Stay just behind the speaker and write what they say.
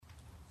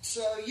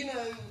So,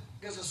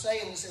 there's a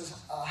saying that says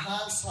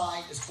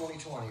hindsight is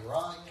 20/20,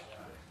 right?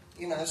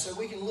 So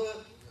we can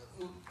look,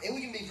 and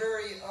we can be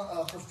very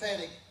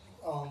prophetic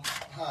on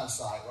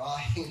hindsight,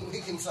 right?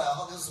 We can say,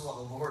 oh, this is what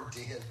the Lord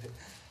did. But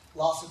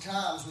lots of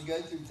times we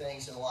go through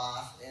things in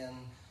life, and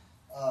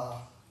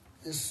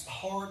it's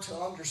hard to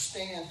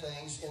understand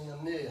things in the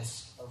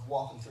midst of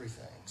walking through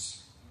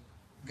things,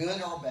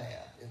 good or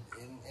bad.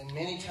 And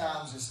many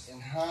times it's in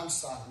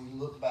hindsight we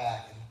look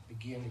back and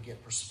begin to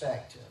get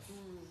perspective,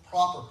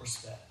 proper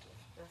perspective.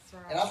 That's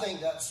right. And I think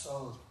that's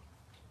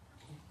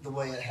the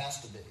way it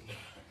has to be,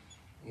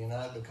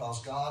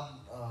 because God,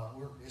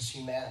 it's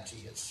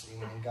humanity. It's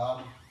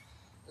God,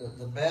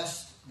 the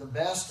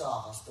best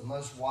of us, the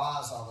most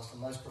wise of us, the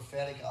most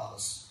prophetic of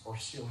us are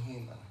still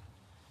human,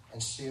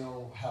 and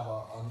still have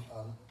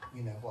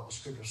what the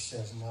Scripture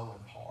says, know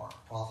in part,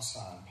 prophesy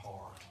in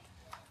part.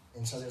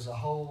 And so there's a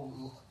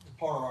whole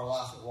part of our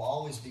life that will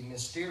always be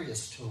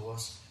mysterious to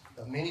us.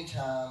 But many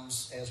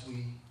times, as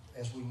we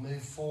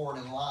move forward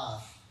in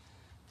life,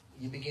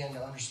 you begin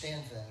to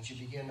understand things. You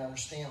begin to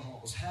understand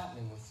what was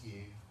happening with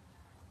you,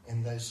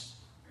 in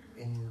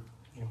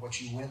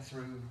what you went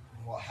through,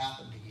 and what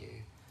happened to you,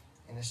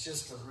 and it's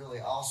just a really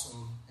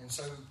awesome. And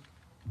so,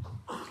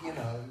 a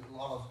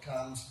lot of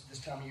times, this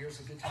time of year is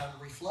a good time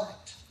to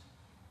reflect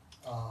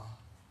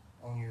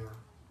on your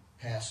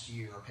past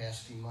year or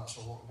past few months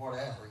or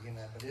whatever,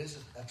 But it is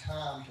a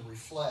time to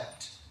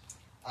reflect,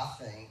 I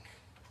think,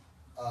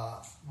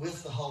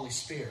 with the Holy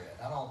Spirit.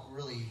 I don't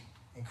really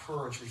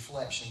encourage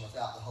reflection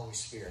without the Holy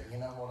Spirit. You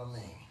know what I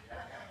mean?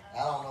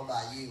 I don't know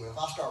about you, but if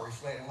I start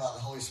reflecting without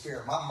the Holy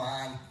Spirit, my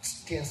mind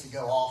tends to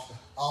go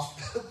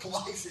off the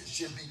place it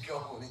should be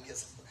going.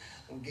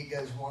 It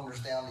goes wanders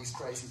down these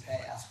crazy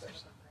paths.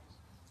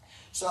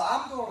 So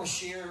I'm going to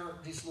share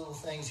these little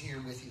things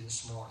here with you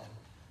this morning,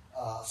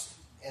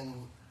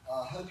 and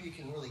I hope you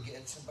can really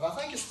get some. But I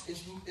think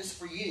it's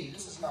for you.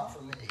 This is not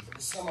for me, but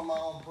it's some of my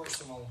own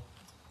personal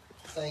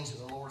things that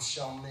the Lord's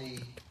shown me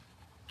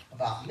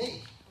about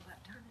me.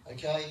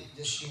 Okay,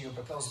 this year,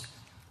 because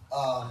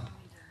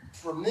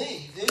for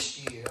me, this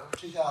year,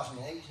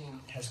 2018,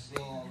 has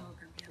been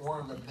one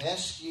of the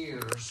best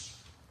years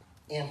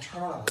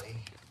internally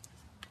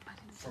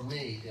for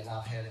me that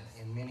I've had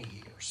in many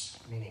years,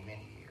 many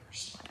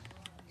years.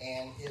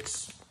 And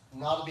it's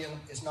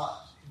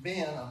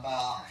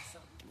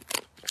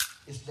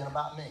been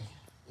about me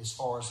as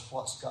far as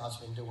what God's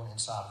been doing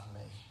inside of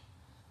me.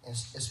 And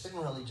it's been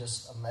really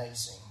just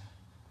amazing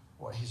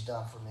what He's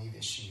done for me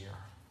this year.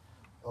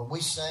 Well,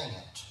 we sang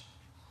it.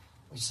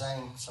 We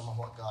sang some of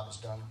what God has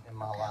done in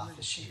my life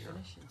this year.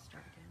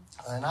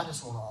 And I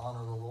just want to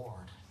honor the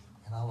Lord.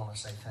 And I want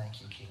to say thank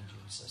you, King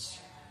Jesus,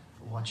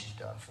 for what you've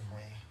done for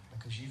me.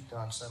 Because you've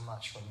done so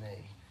much for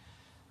me.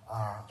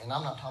 And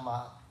I'm not talking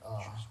about,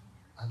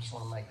 I just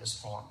want to make this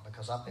point,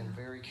 because I've been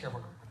very careful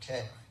to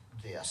protect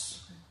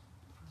this.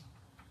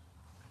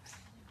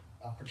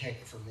 I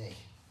protect it for me.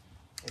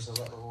 Is to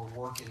let the Lord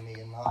work in me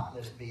and not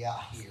let it be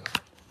out here.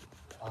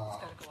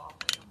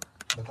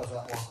 Because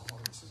that wasn't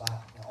what it's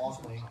about. Now,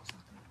 ultimately,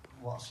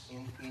 what's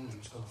in you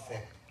is going to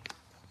affect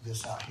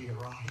this out here,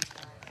 right?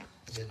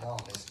 If it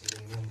don't, it's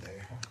getting in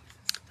there.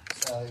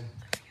 So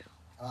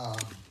I'm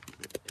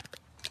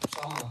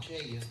going to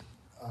tell you,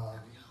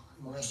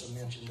 Melissa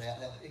mentioned that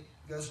it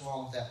goes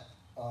along with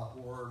that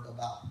word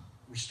about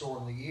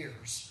restoring the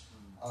years.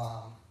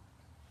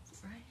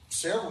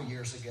 Several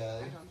years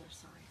ago,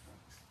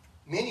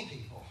 many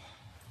people,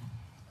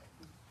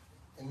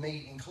 and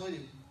me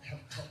included,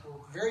 were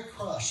very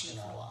crushed in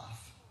our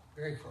life,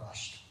 very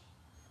crushed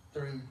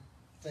through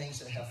things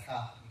that have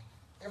happened.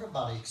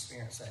 Everybody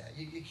experienced that.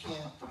 You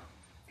can't,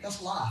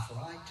 that's life,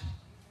 right?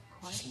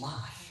 It's just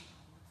life.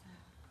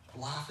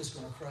 Life is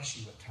going to crush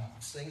you at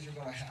times. Things are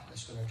going to happen.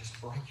 It's going to just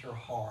break your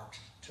heart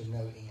to no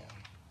end.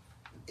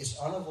 It's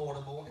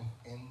unavoidable,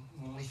 and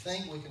when we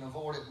think we can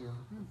avoid it,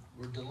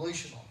 we're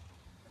delusional.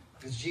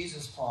 Because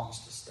Jesus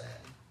promised us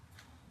that.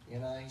 He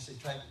said,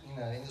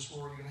 in this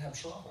world you're going to have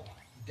trouble,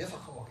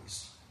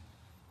 difficulties,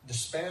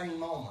 despairing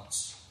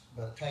moments,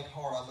 but take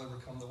heart, I've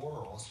overcome the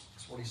world.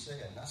 That's what He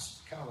said. And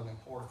that's kind of an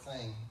important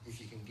thing if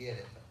you can get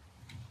it.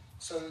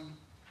 So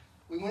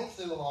we went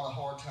through a lot of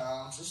hard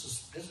times. This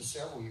is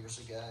several years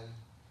ago.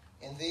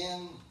 And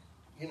then,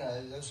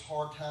 those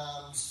hard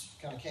times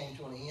kind of came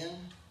to an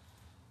end,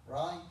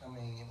 right? I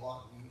mean,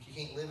 you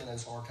can't live in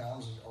those hard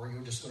times or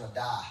you're just going to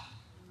die.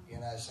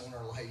 Sooner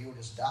or later you'll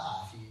just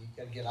die if you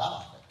got to get out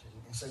of it.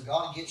 And so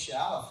God gets you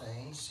out of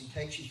things. He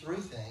takes you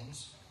through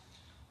things.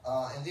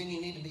 And then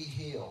you need to be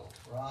healed,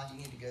 right? You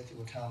need to go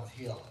through a time of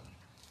healing.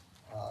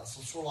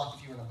 So sort of like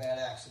if you were in a bad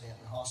accident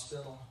in the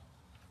hospital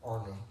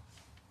or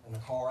in a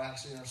car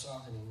accident or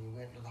something, and you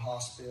went to the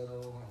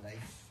hospital and they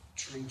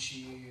treat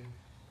you,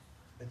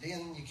 but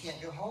then you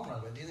can't go home right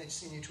away. Then they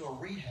send you to a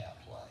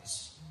rehab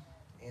place.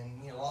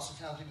 And, lots of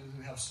times people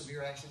who have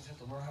severe accidents have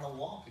to learn how to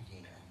walk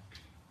again.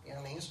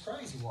 It's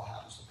crazy what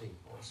happens to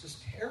people. It's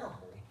just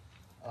terrible.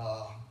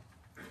 I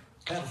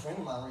had a friend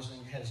of mine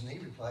recently had his knee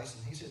replaced,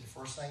 and he said the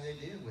first thing they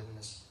did with him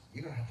is,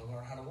 you're going to have to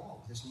learn how to walk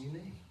with this new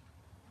knee.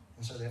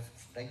 And so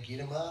they get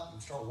him up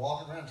and start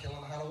walking around telling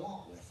him how to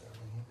walk with her.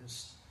 And it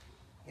was,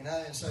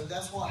 and so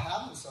that's what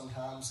happens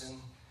sometimes. And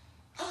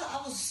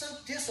I was so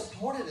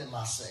disappointed in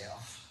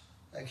myself,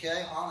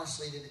 okay,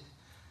 honestly,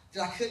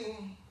 that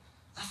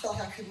I felt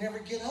like I could never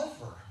get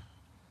over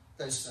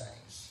those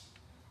things.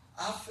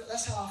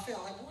 That's how I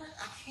felt. Like, Lord,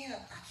 I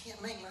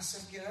can't make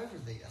myself get over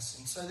this.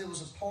 And so there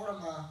was a part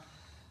of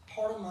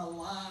my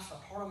life,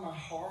 a part of my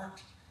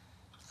heart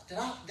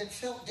that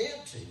felt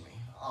dead to me,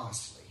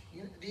 honestly.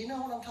 Do you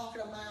know what I'm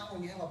talking about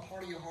when you have a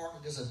part of your heart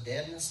that there's a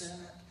deadness in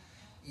it?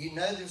 You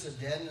know there's a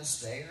deadness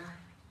there,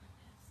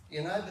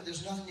 but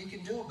there's nothing you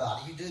can do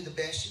about it. You do the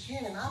best you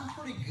can, and I'm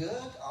pretty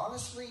good,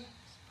 honestly.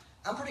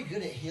 I'm pretty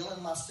good at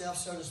healing myself,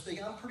 so to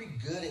speak. I'm pretty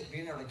good at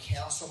being able to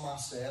counsel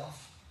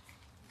myself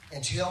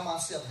and tell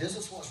myself this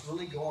is what's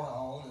really going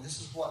on, and this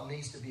is what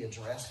needs to be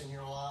addressed in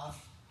your life.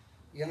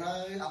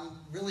 I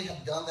really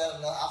have done that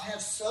enough. I've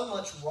had so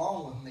much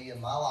wrong with me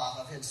in my life.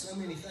 I've had so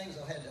many things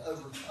I've had to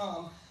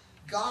overcome.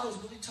 God has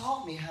really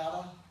taught me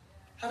how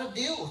to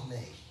deal with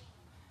me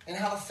and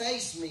how to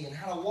face me and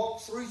how to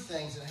walk through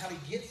things and how to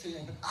get through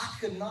them. But I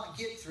could not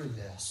get through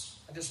this.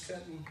 I just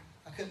couldn't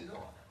do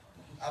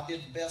it. I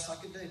did the best I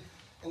could do.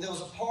 And there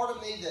was a part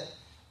of me that,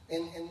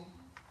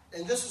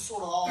 and this is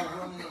sort of all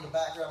running in the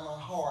background of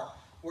my heart,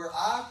 where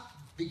I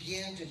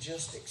began to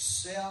just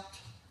accept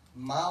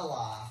my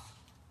life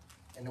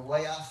and the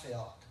way I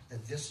felt,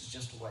 that this is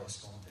just the way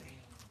it's going to be.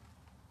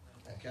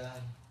 Okay?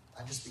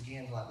 I just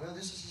began to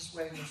this is just the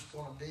way it's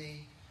going to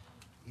be.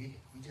 You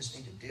just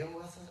need to deal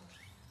with it.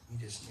 You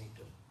just need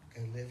to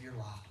go live your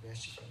life the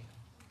best you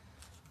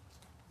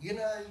can.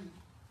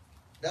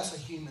 That's a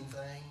human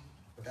thing,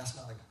 but that's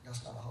not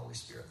a Holy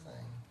Spirit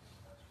thing.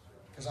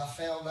 Because I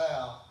found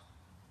out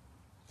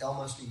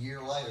almost a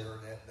year later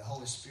that the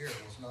Holy Spirit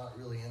was not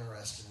really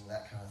interested in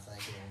that kind of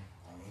thinking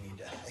on any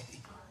day.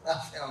 I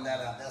found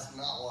that out. That's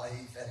not what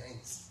he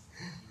thinks.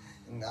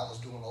 And I was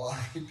doing a lot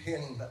of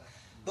repenting,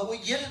 but we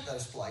get at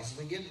those places.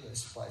 We get to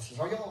those places.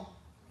 Are y'all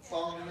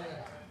following me?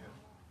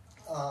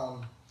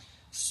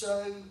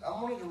 So I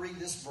wanted to read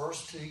this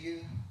verse to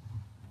you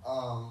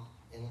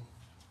and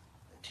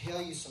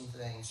tell you some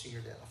things here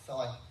that I feel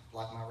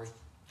like my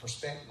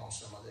perspective on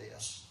some of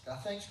this that I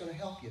think is going to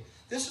help you.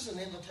 This is an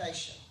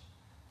invitation,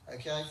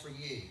 okay, for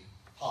you,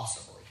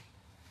 possibly.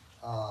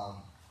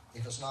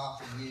 If it's not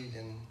for you,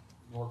 then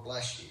Lord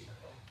bless you.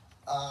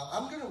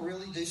 I'm going to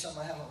really do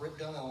something I haven't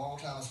done in a long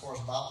time as far as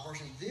Bible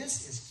version.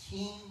 This is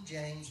King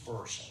James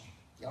Version.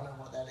 Y'all know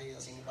what that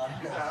is? Anybody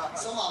know?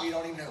 Some of you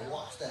don't even know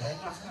what the heck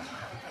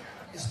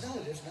is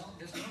that. There's not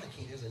a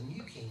King. There's a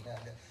new King.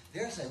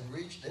 There's a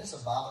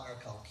Bible there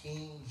called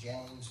King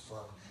James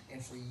Version.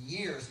 And for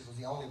years, it was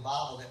the only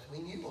Bible that we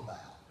knew about.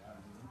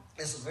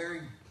 It's a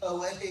very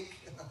poetic,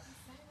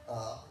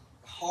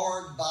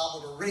 hard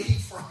Bible to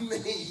read for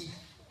me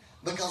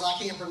because I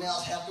can't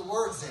pronounce half the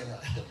words in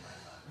it.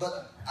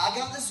 But I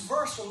got this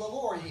verse from the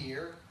Lord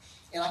here,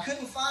 and I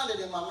couldn't find it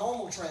in my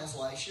normal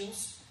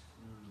translations.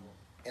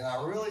 And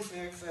I really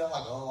felt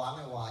like, I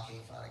know why I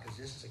can't find it, because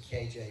this is a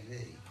KJV.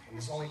 And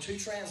there's only 2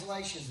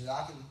 translations that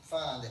I can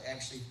find that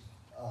actually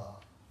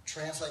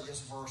translate this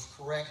verse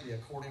correctly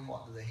according to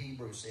what the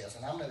Hebrew says.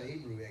 And I'm no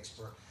Hebrew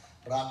expert,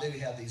 but I do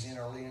have these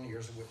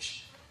interlinears,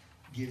 which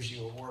gives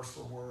you a word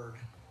for word,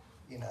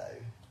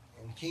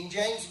 And King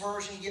James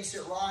Version gets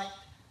it right.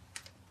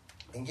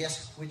 And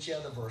guess which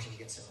other version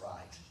gets it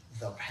right?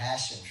 The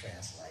Passion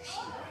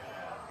Translation.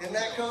 Isn't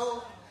that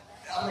cool?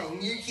 I mean,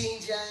 New King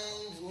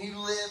James, New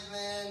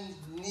Living,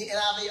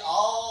 NIV,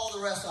 all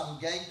the rest of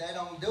them, they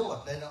don't do it.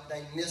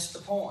 They miss the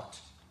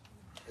point,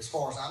 as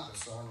far as I'm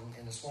concerned,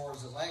 and as far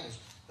as the language.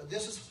 But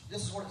this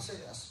is what it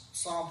says,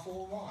 Psalm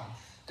 4:1.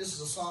 This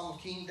is a psalm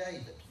of King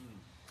David.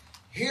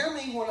 Hear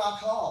me when I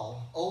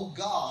call, O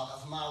God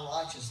of my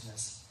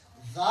righteousness.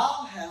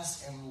 Thou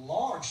hast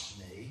enlarged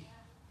me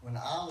when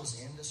I was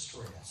in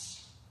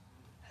distress.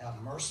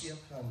 Have mercy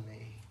upon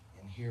me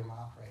and hear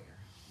my prayer.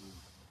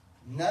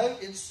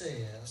 Note it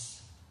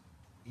says,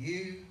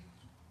 you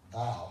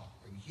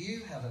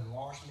have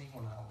enlarged me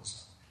when I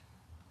was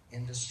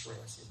in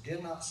distress. It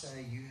did not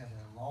say you have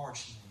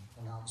enlarged me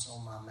when I was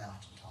on my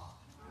mountaintop.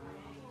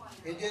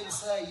 It didn't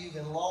say you've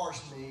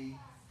enlarged me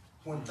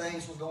when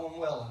things were going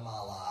well in my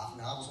life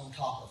and I was on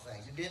top of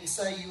things. It didn't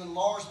say you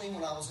enlarged me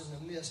when I was in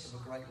the midst of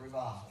a great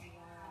revival.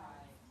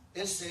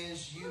 It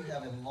says you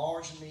have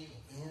enlarged me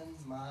in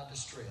my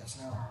distress.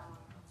 Now,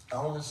 I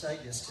want to say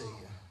this to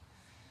you.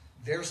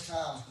 There's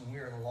times when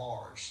we're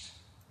enlarged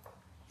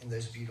in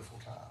those beautiful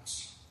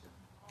times.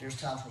 There's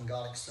times when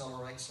God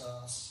accelerates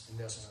us and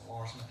there's an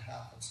enlargement that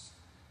happens.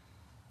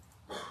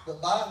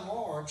 But by and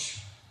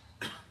large,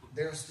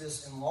 there's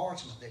this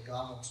enlargement that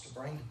God wants to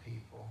bring to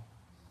people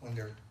when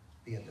they're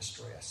being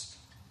distressed.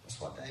 That's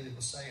what David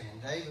was saying.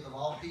 And David, of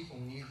all people,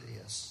 knew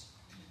this.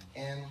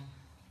 And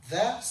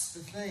that's the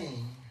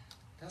thing.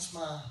 That's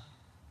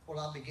what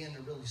I began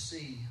to really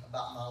see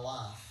about my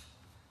life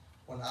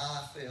when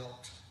I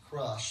felt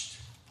crushed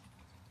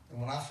and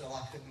when I felt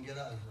I couldn't get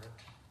over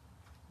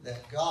it.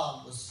 That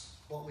God was,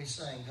 what we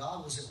saying,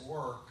 God was at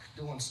work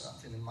doing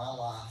something in my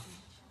life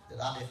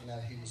that I didn't know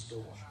he was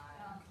doing.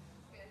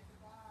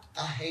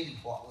 I hated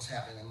what was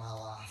happening in my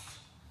life.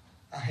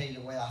 I hated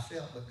the way I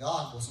felt, but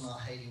God was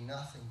not hating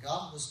nothing.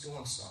 God was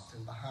doing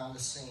something behind the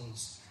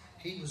scenes.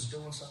 He was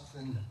doing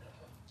something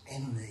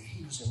in me.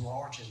 He was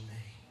enlarging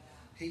me.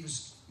 He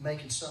was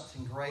making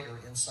something greater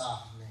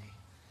inside of me.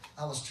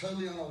 I was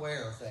totally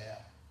unaware of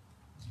that.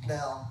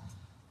 Now,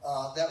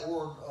 that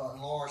word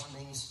enlarge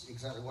means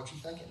exactly what you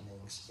think it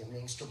means. It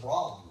means to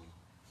broaden,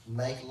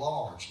 make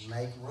large,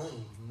 make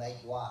room, make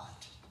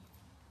wide.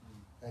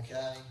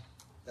 Okay?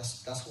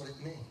 That's what it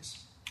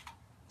means.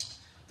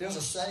 There's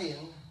a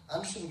saying.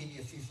 I'm just going to give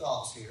you a few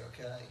thoughts here,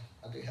 okay?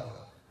 I do have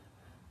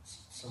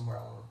somewhere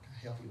I want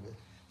to help you with.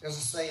 There's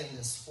a saying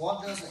this: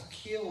 what doesn't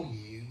kill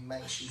you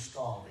makes you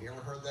stronger. You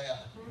ever heard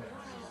that?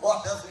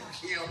 What doesn't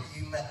kill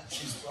you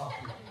makes you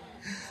stronger.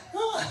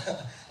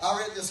 I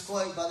read this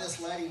quote by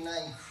this lady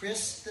named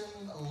Kristen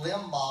Limbaugh.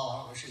 I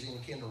don't know if she's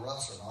even kin to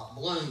Russ or not.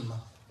 Bloom.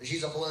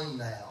 She's a Bloom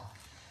now.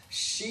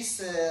 She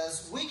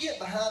says, we get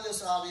behind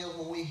this idea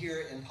when we hear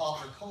it in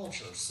popular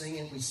culture. We sing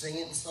it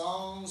in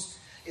songs.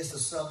 It's the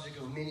subject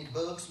of many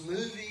books,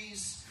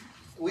 movies.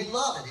 We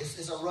love it.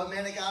 It's a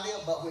romantic idea.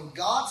 But when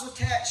God's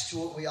attached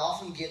to it, we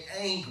often get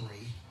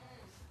angry.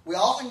 We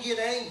often get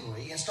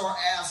angry and start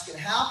asking,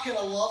 how can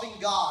a loving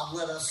God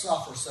let us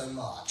suffer so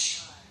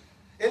much?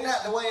 Isn't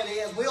that the way it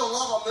is? We'll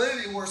love a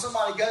movie where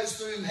somebody goes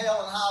through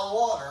hell and high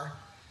water.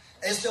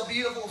 It's a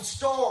beautiful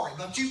story.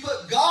 But you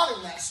put God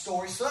in that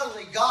story,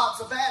 suddenly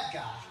God's a bad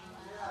guy.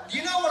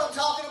 You know what I'm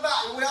talking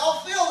about? And we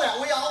all feel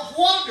that. We all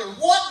wonder,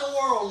 what in the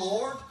world,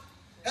 Lord?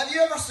 Have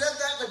you ever said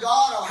that to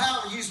God? Or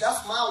however you,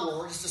 that's my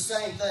word. It's the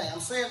same thing. I'm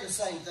saying the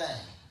same thing.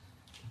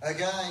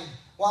 Okay?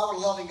 Why would a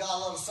loving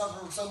God let us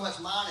suffer so much?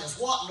 Mine is,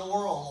 what in the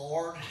world,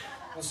 Lord,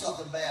 when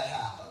something bad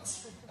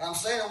happens? And I'm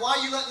saying, why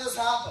are you letting this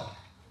happen?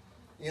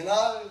 You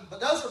know? But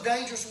those are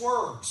dangerous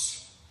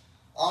words.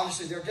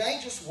 Honestly, they're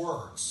dangerous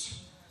words.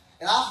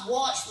 And I've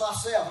watched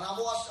myself, and I've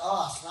watched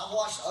us, and I've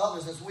watched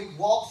others as we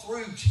walk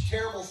through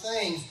terrible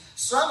things.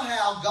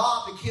 Somehow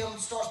God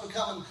starts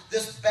becoming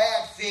this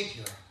bad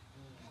figure,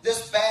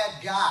 this bad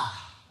guy.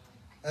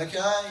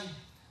 Okay?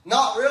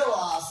 Not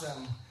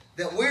realizing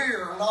that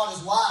we're not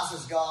as wise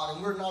as God,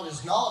 and we're not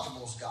as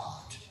knowledgeable as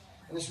God.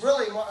 And it's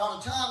really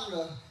not a time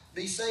to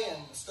be saying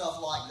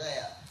stuff like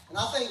that. And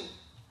I think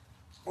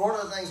one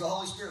of the things the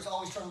Holy Spirit's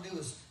always trying to do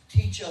is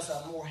teach us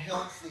a more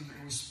healthy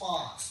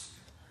response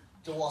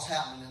to what's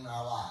happening in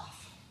our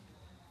life.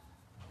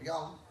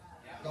 Y'all,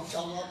 don't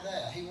y'all love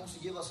that? He wants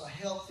to give us a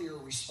healthier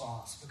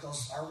response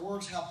because our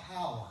words have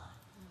power.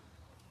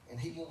 And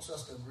he wants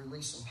us to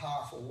release some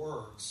powerful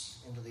words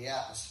into the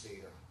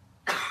atmosphere.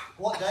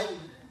 What David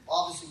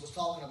obviously was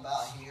talking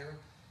about here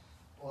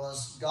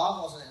was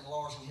God wasn't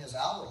enlarging his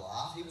outer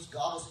life.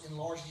 God was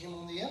enlarging him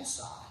on the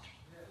inside.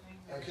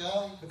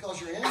 Okay?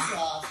 Because your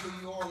inside,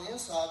 who you are on the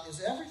inside,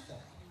 is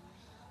everything.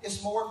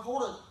 It's more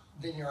important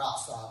than your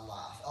outside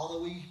life.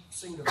 Although we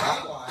seem to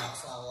value our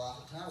outside life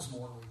at times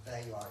more than we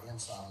value our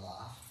inside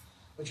life.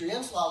 But your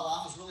inside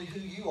life is really who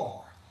you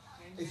are.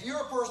 If you're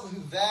a person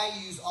who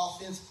values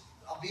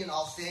being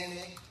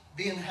authentic,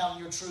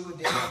 having your true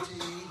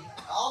identity,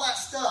 all that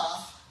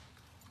stuff,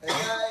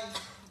 okay,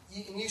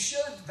 and you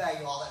should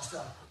value all that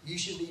stuff. You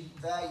should be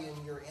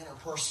valuing your inner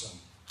person.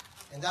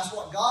 And that's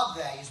what God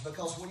values,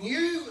 because when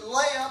you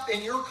lay up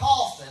in your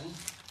coffin,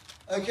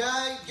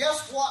 okay,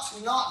 guess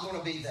what's not going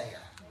to be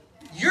there?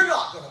 You're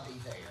not going to be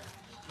there.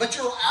 But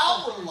your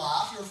outward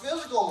life, your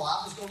physical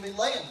life is going to be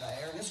laying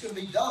there, and it's going to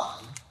be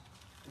done.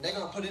 And they're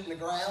going to put it in the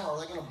ground, or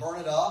they're going to burn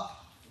it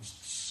up and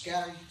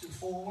scatter you to the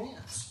four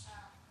winds.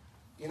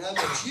 You know,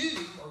 but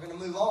you are going to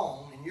move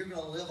on, and you're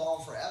going to live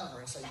on forever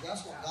and say,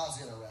 that's what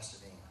God's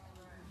interested in.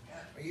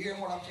 Are you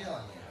hearing what I'm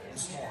telling you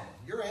this morning?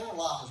 Your inner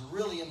life is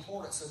really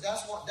important. So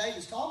that's what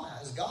David's talking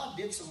about, is God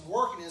did some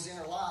work in his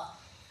inner life.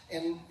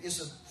 And it's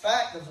a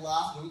fact of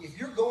life. If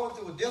you're going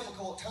through a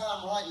difficult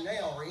time right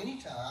now or any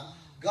time,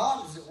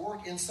 God is at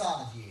work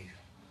inside of you.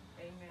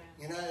 Amen.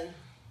 You know?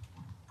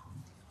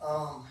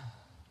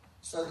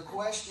 So the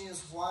question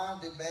is, why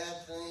did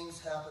bad things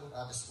happen?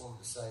 I just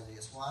wanted to say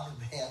this. Why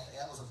did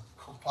that was a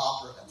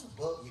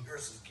book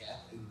years ago.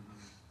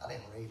 I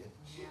didn't read it.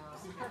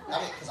 I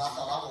didn't, because I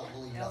thought I won't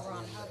believe nothing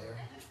in there.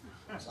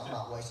 So I'm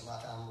not wasting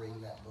my time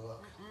reading that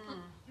book.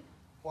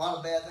 Why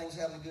do bad things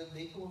happen to good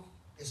people?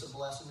 It's a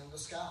blessing in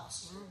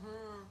disguise.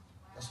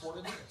 That's what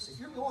it is. If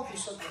you're going through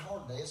something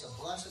hard today, it's a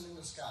blessing in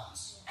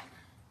disguise.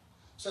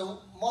 So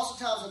most of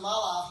the times in my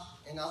life,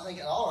 and I think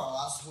in all our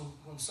lives,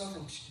 when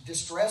something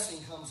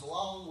distressing comes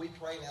along, we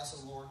pray and ask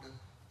the Lord to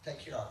take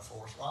care of it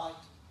for us, right?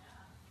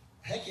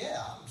 Heck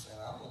yeah, I'm saying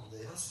I want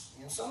this.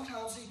 You know,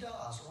 sometimes he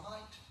does,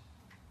 right?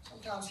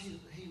 Sometimes he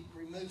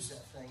removes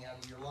that thing out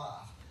of your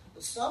life.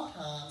 But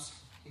sometimes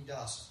he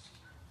doesn't.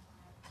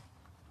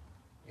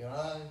 You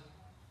know?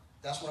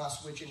 That's when I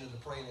switch into the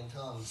praying in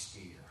tongues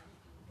gear.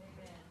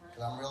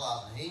 Because I'm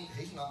realizing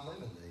he's not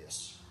moving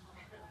this.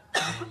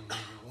 And,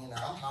 you know,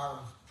 I'm tired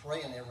of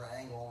praying every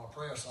angle on a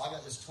prayer. So I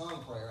got this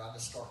tongue prayer. I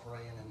just start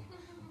praying. And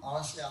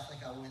honestly, I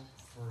think I went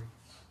for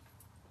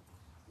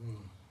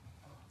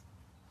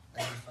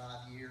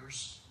 85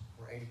 years,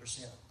 where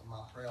 80% of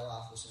my prayer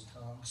life was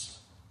in tongues.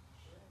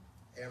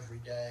 Every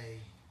day.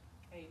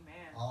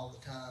 Amen. All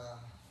the time.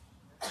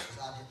 Because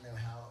I didn't know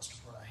how else to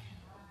pray.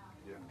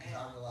 Because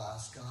I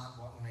realized God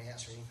wasn't going to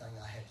answer anything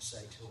I had to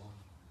say to him.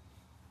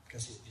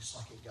 Because it just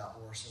like it got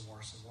worse and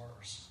worse and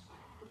worse.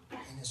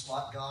 And it's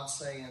like God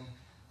saying,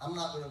 I'm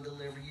not going to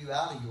deliver you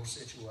out of your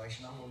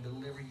situation. I'm going to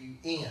deliver you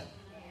in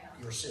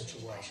your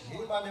situation.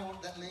 Anybody know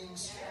what that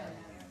means?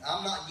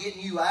 I'm not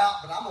getting you out,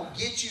 but I'm going to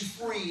get you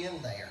free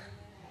in there.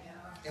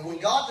 And when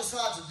God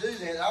decides to do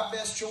that, our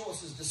best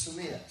choice is to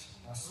submit.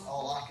 That's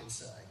all I can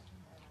say.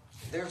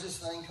 There's this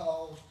thing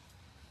called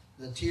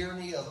the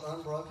tyranny of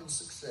unbroken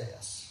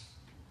success.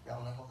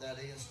 Y'all know what that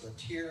is? The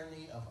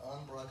tyranny of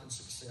unbroken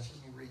success.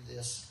 Let me read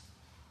this.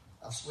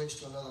 I've switched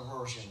to another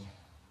version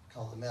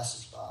called the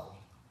Message Bible.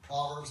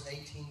 Proverbs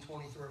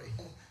 18:23.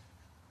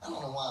 I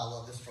don't know why I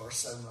love this verse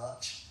so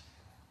much.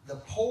 The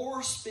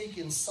poor speak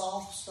in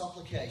soft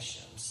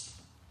supplications.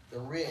 The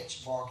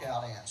rich bark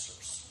out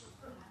answers.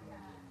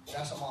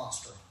 That's a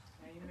monster.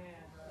 Amen.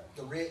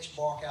 The rich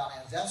bark out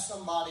answers. That's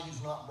somebody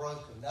who's not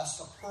broken. That's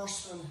a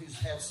person who's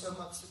had so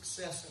much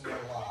success in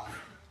their life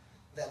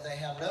that they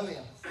have no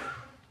empathy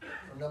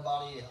for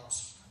nobody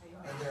else.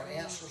 And their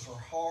answers are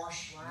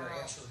harsh. Wow.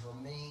 Their answers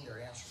are mean.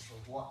 Their answers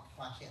are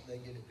why can't they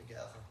get it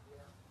together?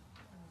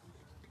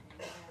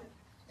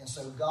 And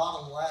so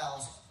God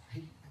allows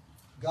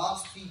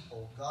God's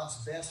people, God's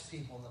best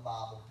people in the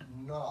Bible,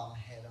 none of them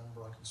had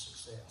unbroken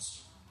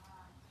success.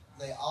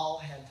 They all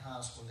had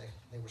times when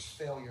there was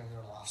failure in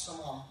their life. Some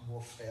of them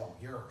were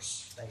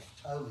failures. They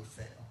totally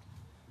failed.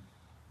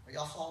 Are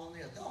y'all following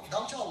me?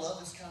 Don't y'all love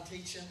this kind of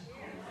teaching?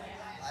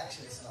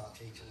 Actually, it's not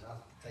teaching.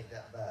 I'll take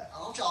that back.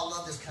 Don't y'all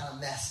love this kind of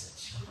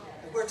message?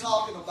 We're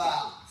talking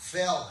about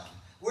failing.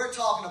 We're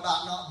talking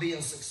about not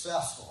being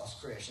successful as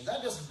Christians.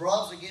 That just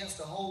rubs against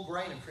the whole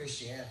grain of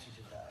Christianity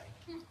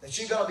today. That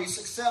you've got to be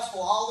successful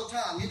all the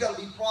time. You've got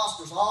to be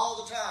prosperous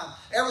all the time.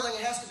 Everything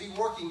has to be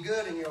working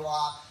good in your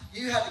life.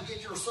 You have to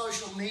get your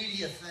social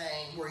media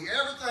thing where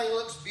everything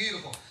looks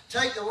beautiful.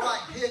 Take the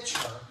right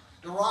picture,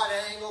 the right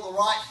angle, the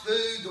right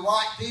food, the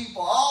right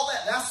people, all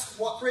that. That's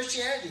what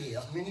Christianity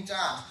is many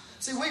times.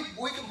 See,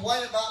 we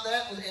complain about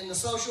that in the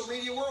social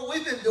media world.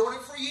 We've been doing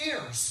it for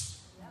years.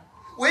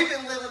 We've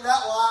been living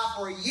that life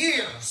for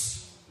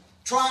years,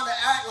 trying to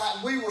act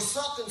like we were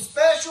something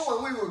special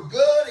and we were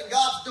good and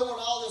God's doing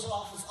all this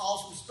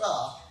awesome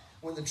stuff,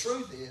 when the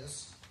truth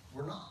is,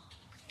 we're not.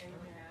 Amen.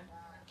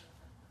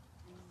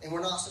 And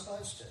we're not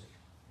supposed to.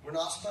 We're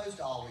not supposed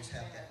to always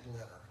have that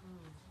glitter.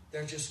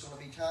 There's just going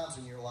to be times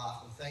in your life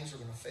when things are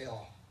going to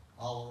fail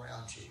all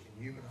around you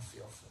and you're going to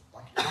feel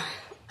like you're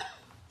failing.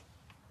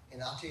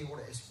 And I'll tell you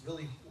what,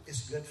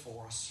 it's good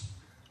for us.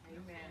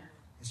 Amen.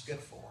 It's good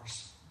for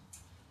us.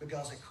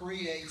 Because it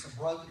creates a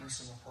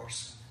brokenness in a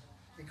person.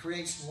 It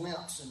creates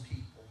limps in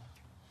people.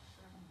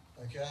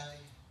 Okay?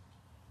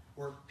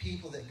 Where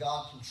people that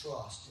God can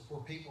trust.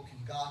 Where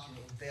God can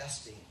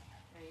invest in.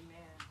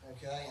 Amen.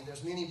 Okay? And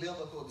there's many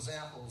biblical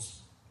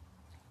examples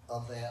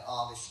of that,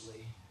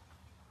 obviously.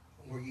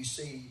 Where you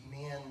see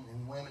men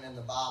and women in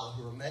the Bible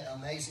who are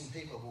amazing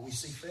people, but we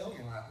see failure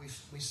in life.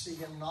 We see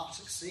them not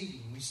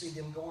succeeding. We see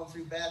them going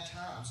through bad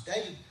times.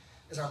 David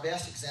is our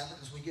best example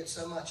because we get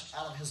so much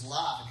out of his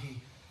life, and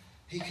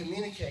he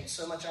communicates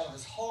so much out of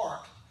his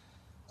heart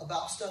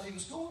about stuff he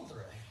was going through.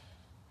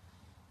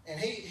 And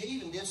he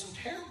even did some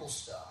terrible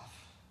stuff.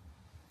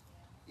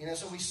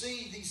 So we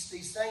see these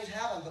things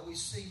happen, but we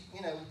see,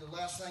 the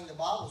last thing the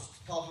Bible's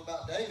talking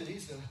about David,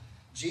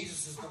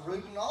 Jesus is the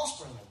root and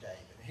offspring of David.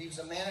 He was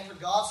a man after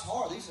God's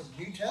heart. These are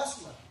New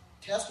Testament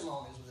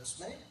testimonies of this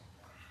man.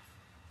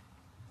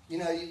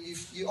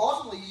 You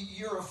ultimately,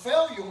 you're a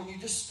failure when you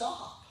just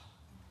stop.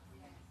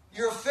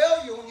 You're a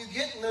failure when you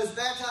get in those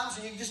bad times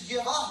and you just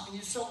give up and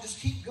you just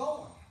keep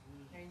going.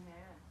 Amen.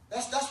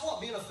 That's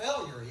what being a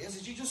failure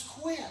is you just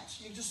quit.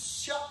 You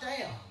just shut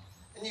down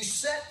and you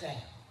sit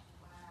down.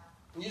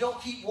 And you don't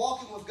keep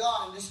walking with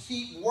God and just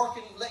keep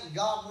working, letting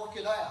God work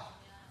it out.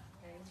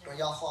 Are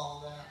y'all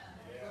following that?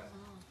 Yeah.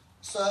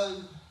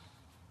 So,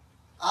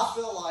 I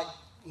feel like,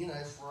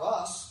 for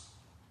us,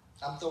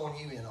 I'm throwing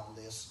you in on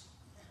this.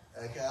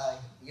 Okay?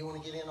 You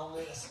want to get in on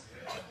this?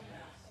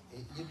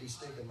 You'd be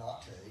stupid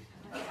not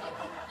to.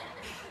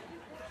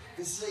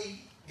 You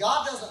see,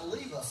 God doesn't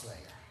leave us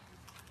there.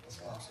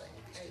 That's what I'm saying.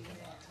 You'd be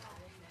stupid not to.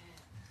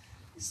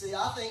 You see,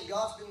 I think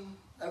God's been,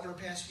 over the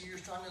past few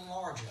years, trying to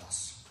enlarge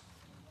us.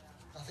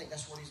 I think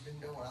that's what He's been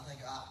doing.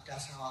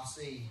 That's how I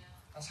see,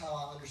 that's how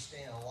I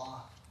understand a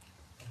lot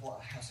of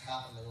what has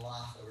happened in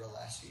life over the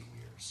last few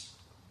years.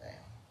 Now,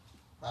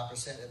 my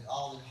perception,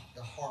 all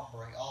the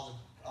heartbreak, all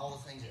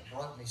the things that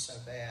broke me so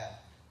bad,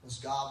 was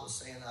God was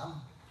saying,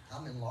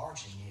 I'm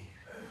enlarging you.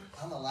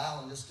 I'm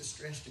allowing this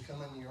distress to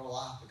come into your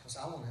life because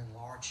I want to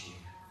enlarge you.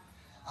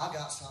 I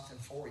got something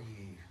for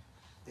you.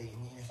 And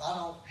if I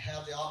don't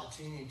have the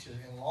opportunity to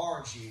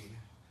enlarge you,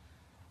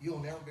 you'll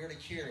never be able to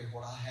carry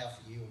what I have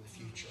for you in the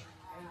future.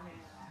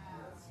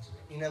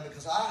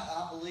 Because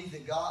I believe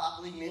that God, I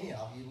believe many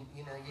of you,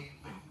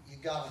 you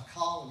you've got a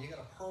calling, you've got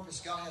a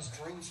purpose. God has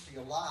dreams for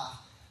your life,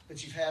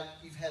 but you've had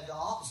the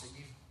opposite.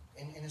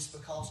 And it's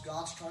because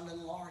God's trying to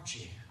enlarge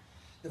you.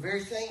 The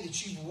very thing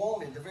that you've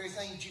wanted, the very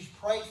thing that you've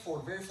prayed for,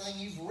 the very thing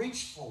you've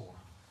reached for,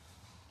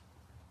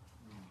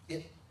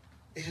 it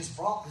has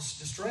brought this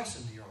distress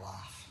into your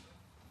life.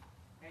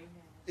 Amen.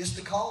 It's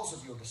the cause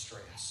of your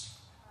distress.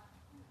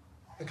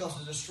 Because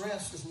the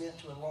distress is meant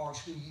to enlarge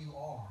who you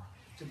are,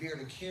 to be able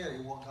to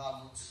carry what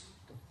God wants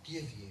to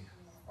give you.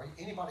 Are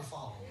anybody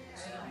following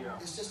this? Yeah.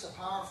 It's just a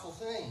powerful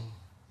thing.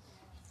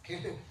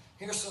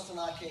 Here's something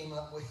I came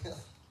up with.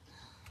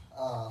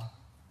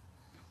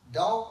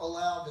 Don't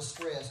allow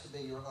distress to be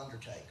your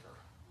undertaker.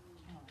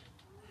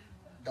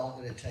 Don't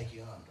let it take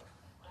you under.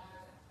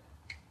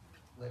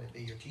 Let it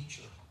be your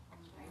teacher.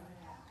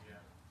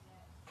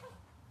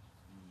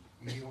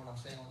 You hear what I'm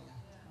saying?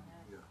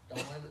 Yeah.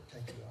 Don't let it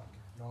take you under.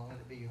 Don't let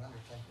it be your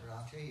undertaker.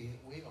 I'll tell you, it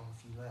will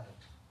if you let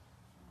it.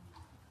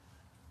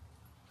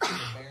 It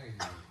will bury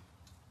you.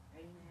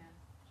 Amen.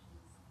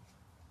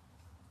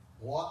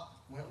 What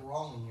went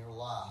wrong in your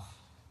life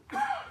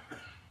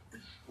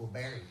will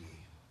bury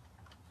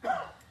you.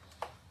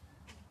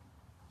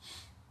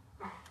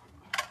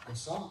 And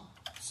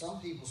some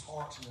people's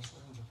hearts in this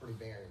room are pretty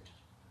buried.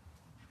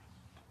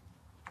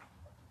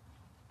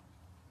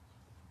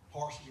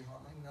 Parts of your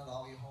heart, maybe not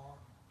all your heart.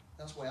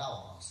 That's the way I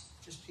was.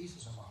 Just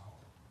pieces of my heart.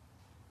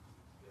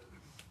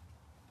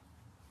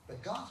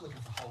 But God's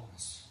looking for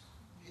wholeness.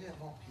 He didn't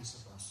want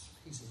pieces of us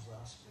in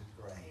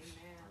the grave.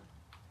 Amen.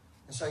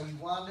 And so you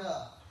wind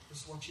up,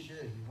 this is what you do.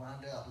 You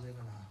wind up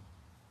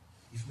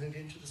you've moved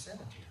into the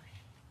cemetery.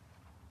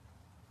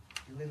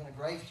 You're living a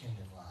grave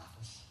tending life.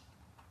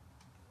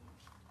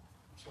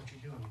 That's what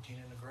you're doing. You're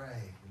tending a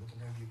grave. You're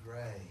looking over your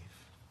grave.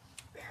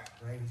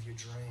 Grave of your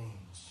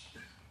dreams.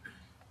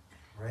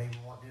 Grave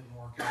of what didn't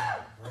work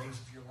out. Graves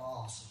of your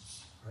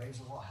losses. Graves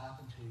of what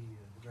happened to you.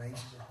 The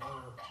graves of your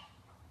hurt.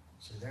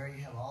 So there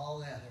you have all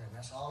that there. And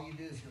that's all you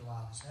do with your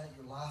life. Is that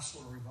your life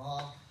sort of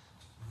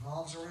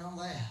revolves around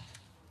that.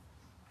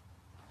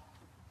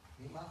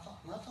 Am I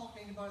talking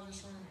to anybody in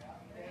this room?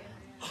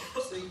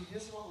 See,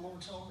 here's what the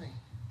Lord told me.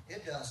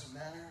 It doesn't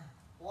matter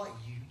what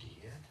you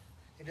did.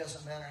 It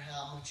doesn't matter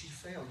how much you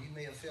failed. You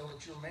may have failed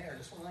at your marriage.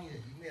 That's one thing you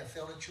did. You may have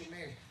failed at your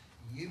marriage.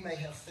 You may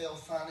have failed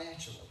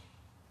financially.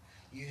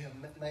 You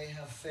may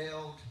have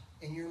failed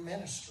in your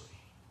ministry.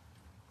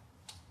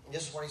 And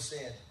this is what he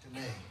said to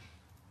me.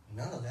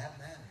 None of that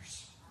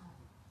matters.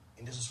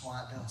 And this is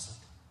why it doesn't.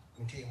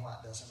 Let me tell you why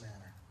it doesn't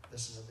matter.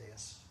 Listen to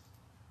this.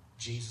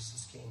 Jesus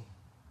is King.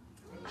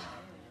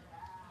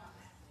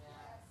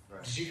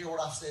 Did you hear what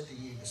I said to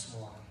you this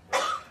morning?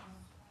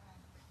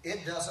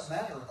 It doesn't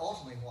matter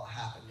ultimately what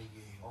happened to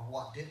you or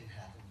what didn't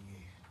happen to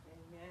you.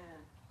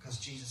 Amen. Because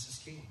Jesus is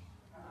King.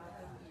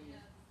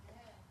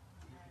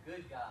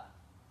 Good God.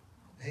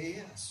 He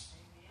is.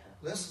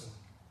 Listen,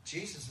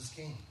 Jesus is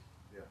King.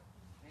 Yeah.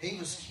 He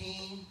was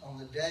King on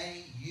the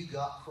day you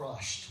got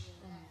crushed.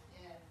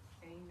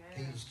 Amen.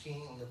 He was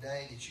King on the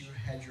day that you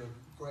had your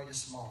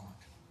greatest moment.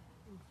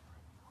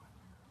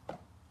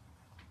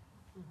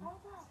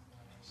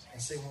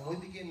 And see, when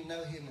we begin to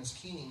know Him as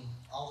King,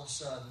 all of a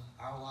sudden,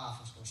 our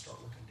life is going to start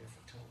looking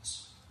different to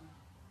us.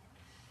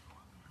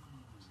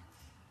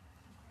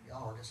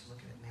 Y'all are just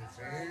looking at me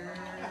very,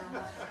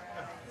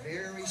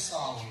 very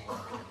solemn.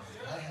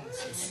 I haven't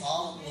seen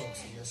solemn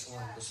looks in this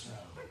room this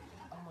morning.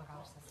 Oh my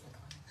gosh,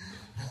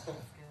 that's good.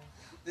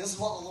 This is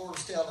what the Lord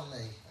is telling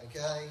me,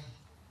 okay?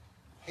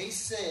 He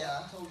said,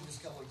 I told you this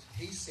a couple weeks,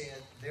 He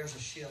said, there's a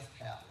shift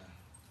happening.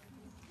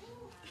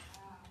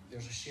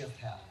 There's a shift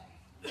happening.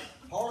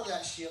 Part of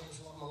that shift is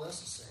what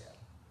Melissa said.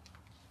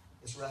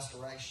 It's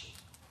restoration.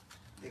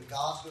 That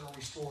God's going to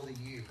restore the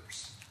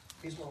years.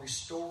 He's going to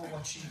restore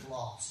what you've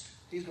lost.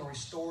 He's going to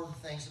restore the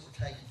things that were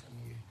taken from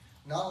you.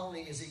 Not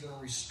only is He going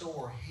to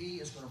restore, He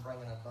is going to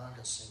bring an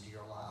abundance into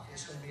your life.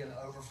 It's going to be an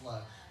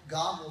overflow.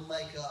 God will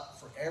make up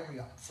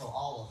for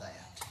all of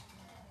that.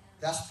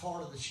 That's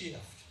part of the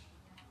shift.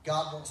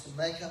 God wants to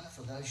make up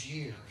for those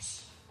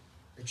years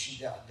that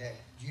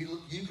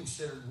you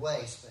considered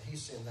waste, but He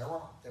said they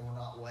were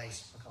not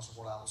waste because of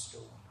what I was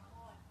doing.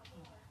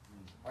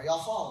 Are y'all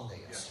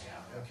following this?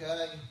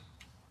 Okay.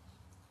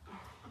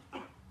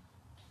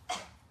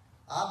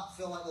 I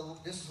feel like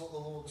this is what the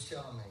Lord was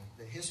telling me,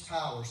 that His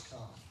power is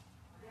coming.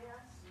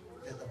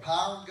 That the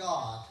power of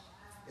God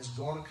is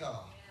going to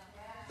come.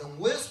 The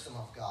wisdom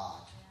of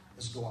God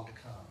is going to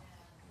come.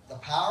 The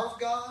power of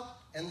God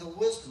and the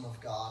wisdom of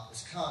God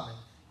is coming,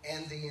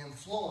 and the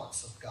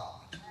influence of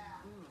God.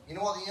 You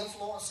know what the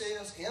influence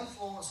is?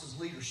 Influence is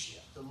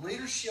leadership. The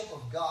leadership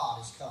of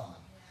God is coming.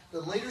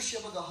 The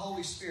leadership of the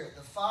Holy Spirit,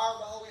 the fire of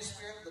the Holy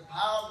Spirit, the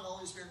power of the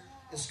Holy Spirit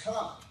is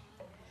coming.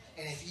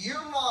 And if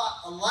you're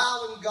not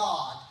allowing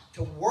God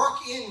to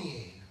work in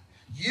you,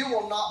 you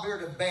will not be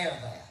able to bear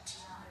that.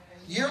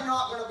 You're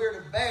not going to be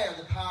able to bear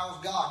the power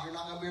of God. You're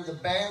not going to be able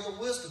to bear the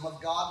wisdom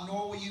of God,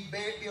 nor will you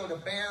be able to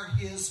bear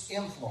His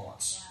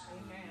influence.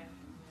 Amen.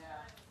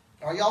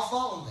 Are y'all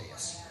following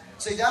this?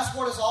 See, that's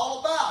what it's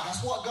all about.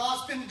 That's what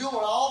God's been doing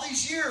all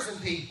these years in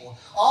people.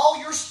 All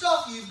your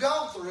stuff you've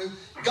gone through,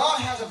 God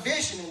has a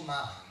vision in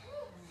mind.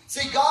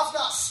 See, God's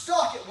not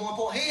stuck at one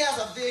point. He has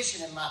a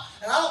vision in mind.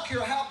 And I don't care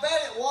how bad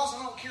it was.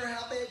 I don't care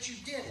how bad you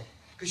did it.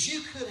 Because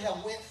you could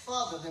have went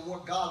further than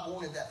what God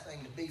wanted that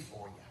thing to be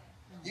for you.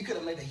 You could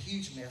have made a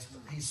huge mess,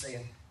 but He's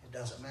saying, it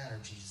doesn't matter,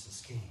 Jesus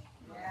is King.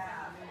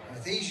 Yeah. And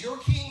if He's your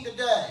King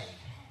today,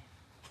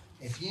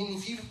 if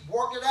you've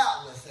worked it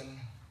out with Him,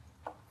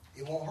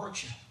 it won't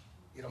hurt you.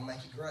 It'll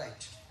make you great.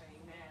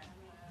 Amen.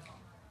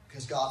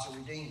 Because God's a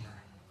Redeemer.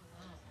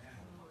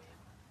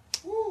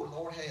 Woo,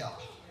 Lord help.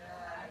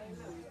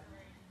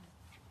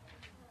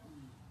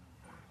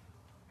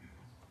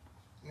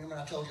 Remember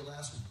I told you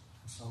last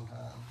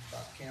sometime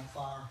about the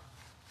campfire?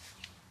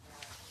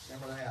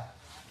 Remember that?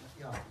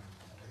 Y'all remember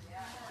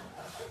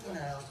that? You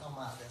know, I was talking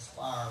about this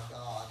fire of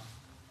God,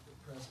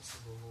 the presence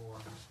of the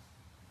Lord.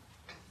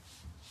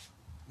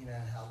 You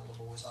know how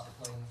little boys like to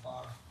play in the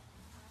fire?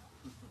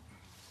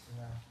 You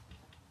know,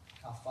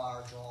 how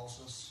fire draws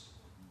us.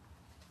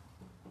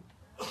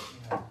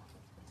 You know,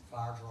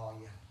 fire draw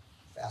you.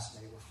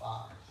 Fascinated with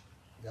fire.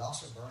 It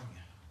also burn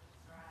you.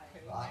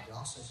 Right? It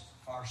also,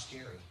 fire's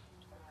scary.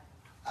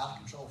 Out of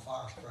control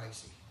fire is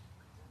crazy.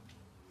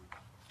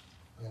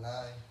 You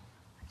know?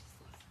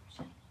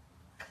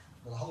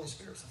 But the Holy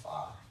Spirit's a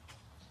fire.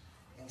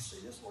 And see,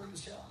 this is what He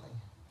was telling me.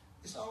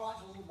 It's all right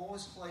for little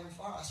boys to play in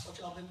fire. That's what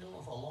y'all been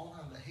doing for a long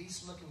time. But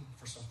He's looking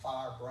for some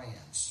fire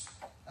brands.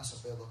 That's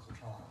a biblical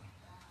term.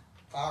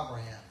 Fire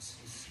brands.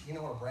 You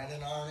know what a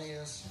branding iron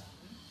is?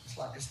 It's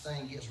like this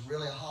thing gets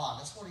really hot.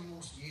 That's what He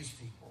wants to use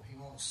people. He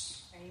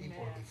wants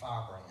people to be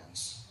fire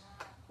brands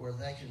where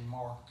they can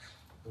mark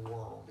the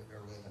world that they're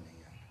living in.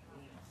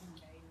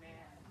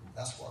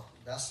 That's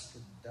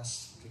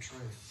the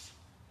truth.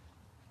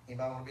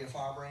 Anybody want to be a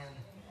firebrand?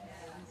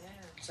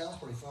 Sounds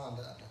pretty fun,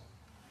 doesn't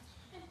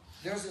it?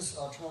 There's this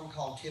term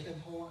called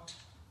tipping point.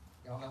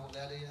 Y'all know what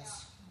that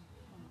is?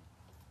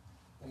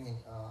 Let me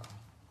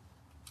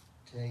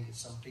tell you that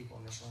some people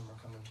in this room are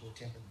coming to a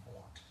tipping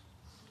point.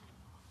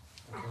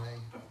 Okay?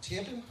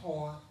 Tipping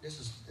point, this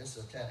is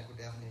a technical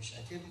definition.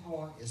 A tipping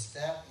point is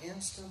that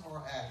instant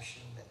or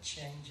action that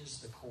changes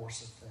the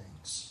course of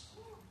things.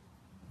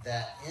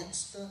 That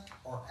instant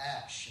or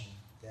action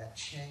that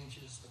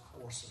changes the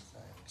course of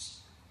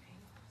things.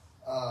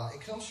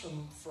 It comes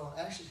from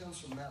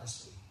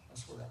medicine.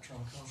 That's where that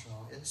term comes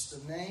from. It's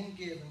the name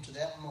given to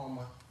that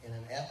moment in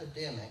an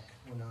epidemic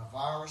when a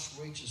virus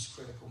reaches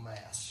critical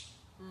mass.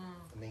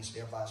 It means that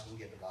everybody's going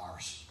to get the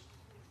virus.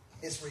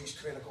 It's reached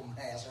critical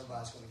mass,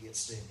 everybody's going to get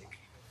sick.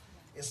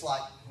 It's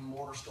like when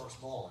water starts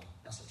boiling.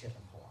 That's a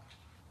tipping point.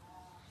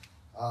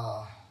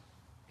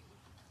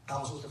 I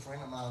was with a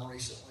friend of mine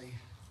recently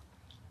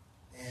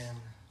and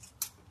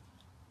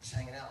was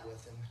hanging out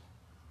with him.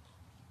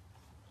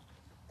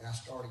 And I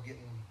started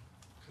getting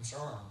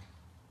concerned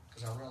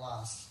because I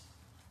realized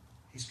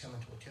he's coming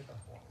to a tipping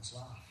point in his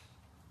life.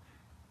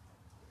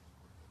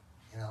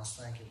 And I was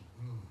thinking,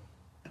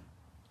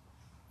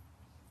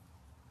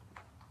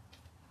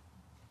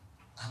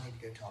 I need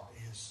to go talk to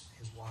his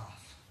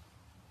wife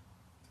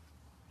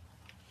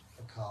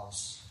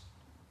because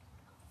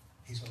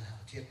he's going to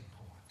have a tipping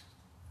point.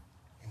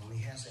 And when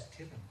he has that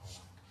tipping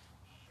point,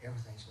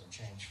 everything's going to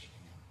change for him.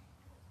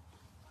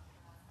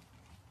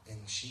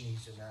 And she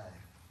needs to know.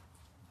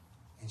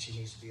 And she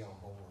needs to be on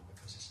board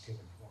because it's a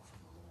tipping point from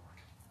the Lord.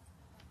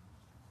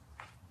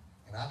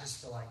 And I just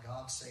feel like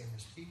God's saying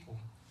there's people,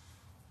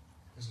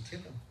 there's a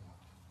tipping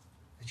point,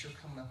 that you're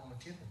coming up on a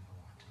tipping point.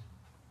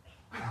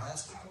 And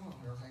that's the point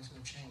where everything's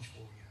going to change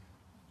for you.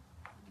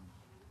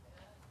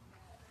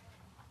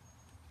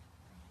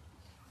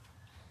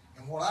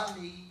 And what I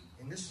need,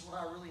 and this is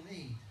what I really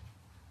need,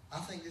 I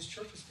think this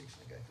church is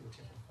fixing to go through a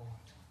tipping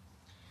point.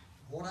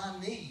 What I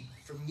need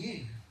from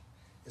you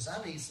is I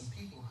need some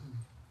people who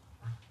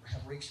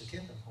have reached a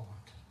tipping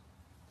point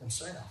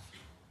themselves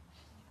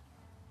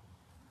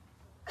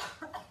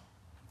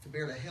to be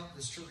able to help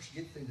this church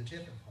get through the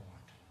tipping point.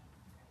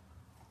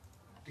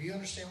 Do you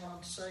understand what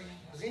I'm saying?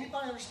 Does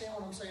anybody understand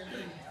what I'm saying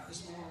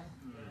this morning?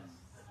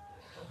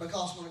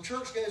 Because when a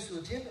church goes to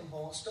a tipping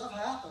point, stuff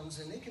happens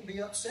and it can be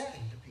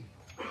upsetting to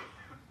people.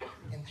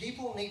 And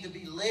people need to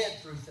be led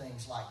through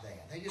things like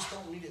that. They just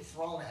don't need it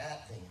thrown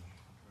at them.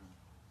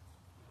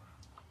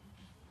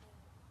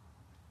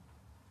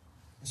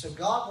 And so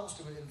God wants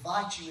to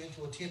invite you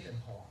into a tipping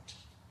point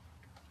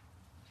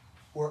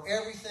where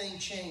everything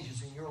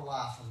changes in your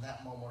life from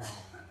that moment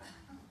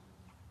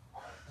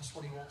on. That's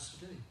what He wants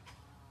to do.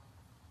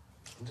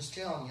 I'm just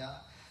telling you.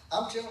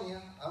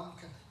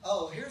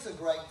 Here's a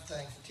great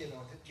thing for tipping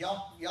point.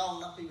 Y'all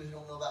not people who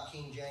don't know about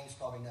King James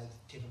probably know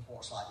tipping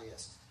points like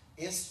this.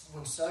 It's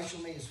when social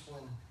media is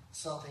when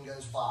something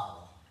goes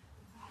viral.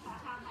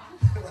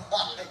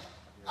 Right?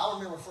 I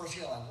remember first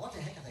hearing, like, what the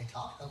heck are they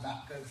talking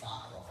about? Go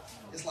viral.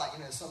 It's like,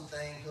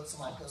 something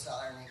somebody puts out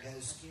there and it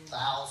goes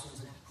thousands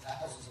and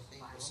thousands of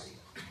people see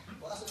it.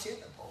 Well, that's a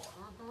tipping point.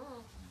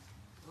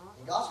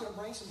 And God's going to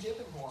bring some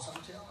tipping points,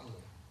 I'm telling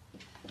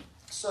you.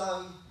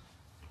 So,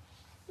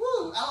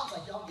 Woo! I don't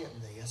think y'all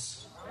getting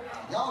this.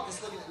 Y'all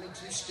just looking at me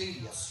too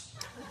studious.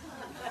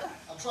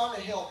 I'm trying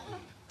to help you.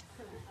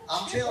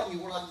 I'm telling you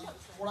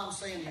what I'm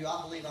saying to you.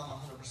 I believe I'm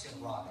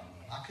 100% right on it.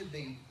 I could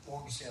be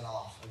 4%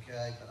 off,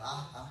 okay? But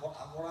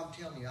what I'm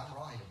telling you, I'm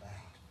right about.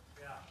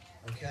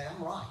 Okay,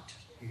 I'm right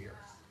here.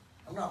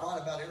 I'm not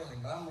right about everything,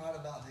 but I'm right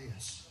about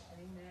this.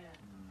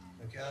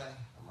 Amen. Okay,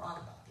 I'm right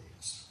about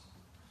this.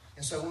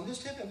 And so when this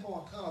tipping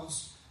point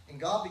comes and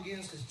God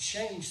begins to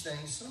change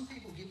things, some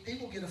people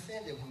get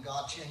offended when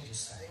God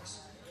changes things.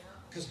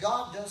 Because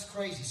God does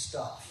crazy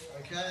stuff,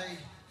 okay?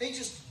 He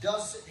just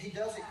does it, he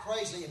does it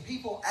crazy, and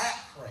people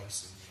act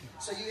crazy.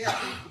 So you have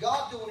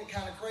God doing it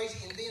kind of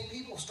crazy, and then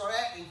people start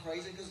acting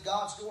crazy because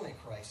God's doing it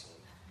crazy.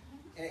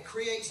 And it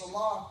creates a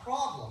lot of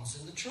problems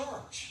in the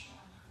church.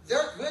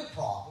 They're good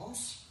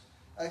problems,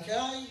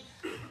 okay?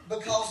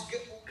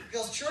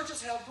 Because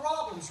churches have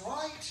problems,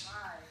 right?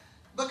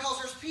 Because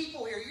there's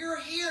people here. You're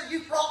here.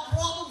 You brought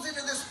problems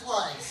into this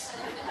place.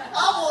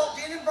 I walked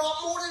in and brought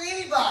more than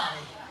anybody.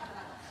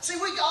 See,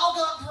 we all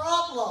got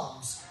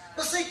problems.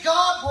 But see,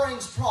 God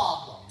brings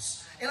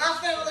problems. And I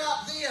found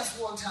out this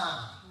one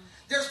time.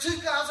 There's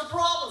two kinds of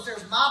problems.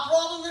 There's my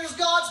problem, there's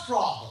God's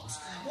problems.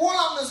 One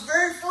of them is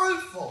very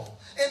fruitful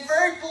and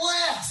very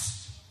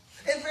blessed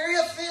and very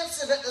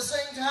offensive at the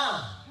same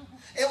time.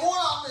 And one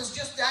of them is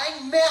just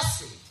dang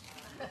messy.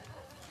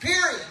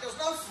 Period. There's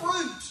no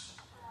fruit.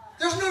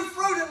 There's no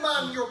fruit in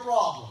mine and your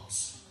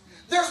problems.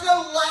 There's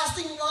no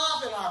lasting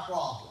life in our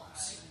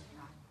problems.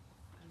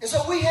 And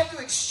so we have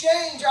to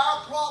exchange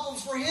our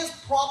problems for His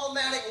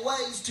problematic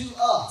ways to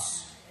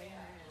us.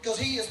 Because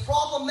He is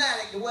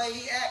problematic the way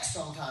He acts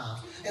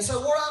sometimes. And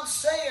so what I'm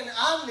saying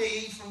I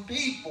need from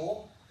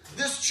people,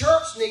 this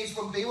church needs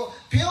from people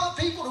who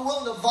are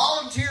willing to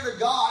volunteer to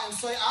God and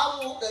say, I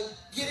want to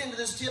get into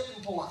this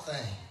tipping point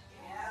thing.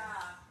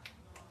 Yeah.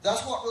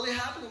 That's what really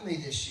happened to me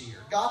this year.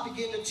 God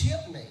began to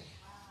tip me.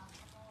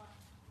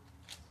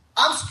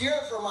 I'm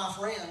scared for my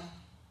friend.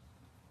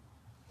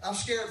 I'm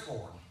scared for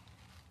him.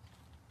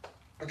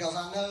 Because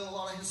I know a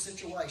lot of his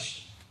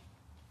situation.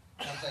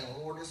 I'm thinking,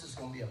 Lord, this is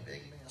going to be a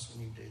big mess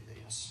when you do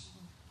this.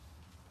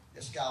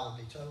 This guy will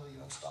be totally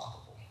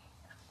unstoppable.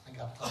 I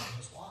got to talk to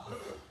his wife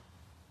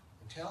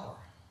and tell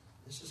her,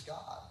 this is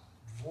God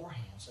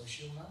beforehand, so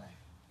she'll know.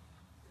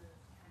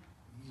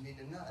 You need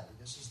to know,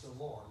 this is the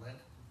Lord.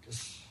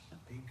 Just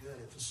be good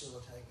at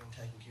facilitating and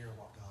taking care of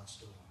what God's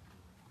doing.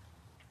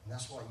 And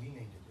that's what you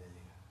need to do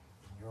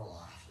in your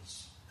life,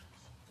 is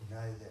to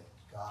know that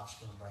God's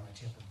going to bring a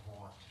tipping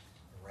point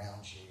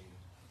around you.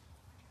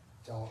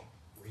 Don't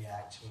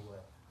react to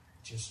it.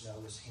 Just know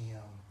it's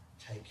Him.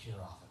 Take care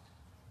of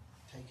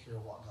it. Take care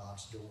of what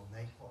God's doing.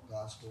 Make what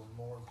God's doing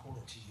more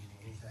important to you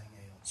than anything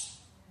else.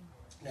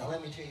 Now,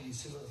 let me tell you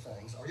these two other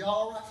things. Are y'all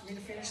all right for me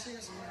to finish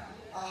this?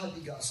 I hope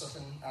you got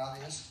something out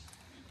of this.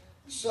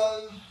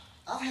 So,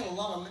 I've had a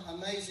lot of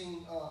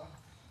amazing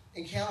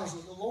encounters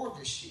with the Lord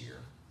this year.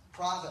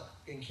 Private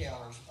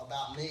encounters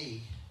about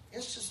me.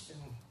 It's just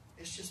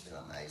been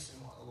amazing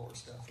what the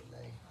Lord's done for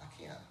me.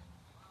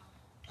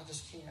 I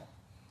just can't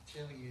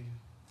tell you.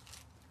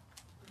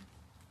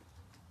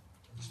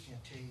 I just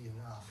can't tell you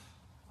enough.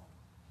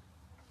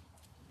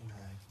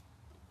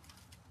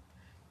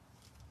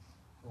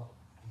 What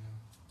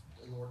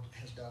the Lord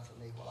has done for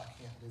me, what I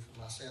can't do for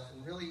myself.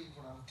 And really,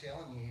 what I'm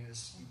telling you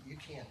is, you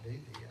can't do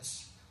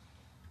this.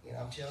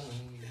 I'm telling you,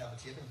 you need to have a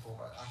tipping point.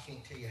 I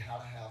can't tell you how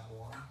to have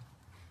one.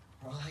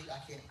 Right?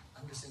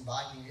 I'm just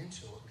inviting you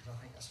into it because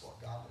I think that's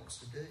what God wants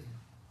to do.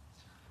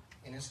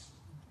 And it's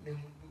been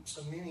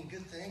so many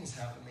good things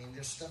happen to me. And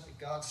there's stuff that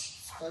God's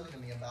spoken to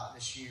me about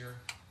this year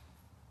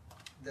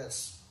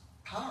that's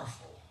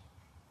powerful.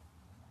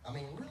 I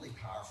mean, really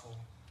powerful.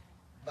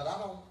 But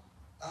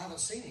I haven't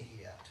seen it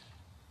yet.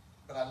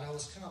 But I know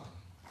it's coming.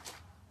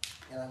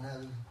 And I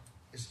know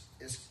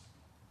it's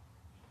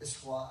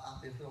what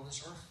I've been put on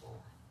this earth for.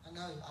 I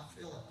know, I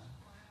feel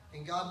it.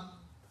 And God,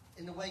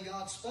 in the way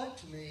God spoke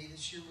to me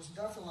this year was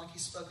nothing like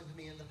He's spoken to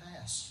me in the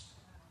past.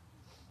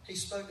 He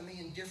spoke to me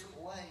in different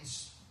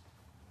ways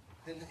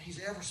than He's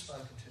ever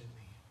spoken to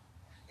me.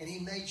 And He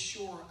made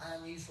sure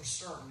I knew for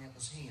certain it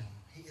was Him.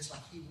 It's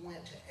like He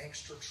went to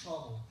extra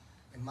trouble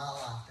in my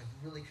life that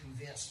really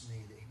convinced me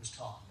that He was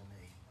talking to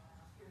me.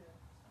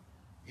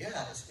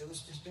 Yeah, it's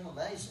been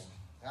amazing.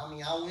 I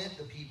mean, I went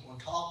to people and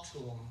talked to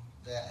them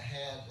that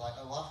had, like,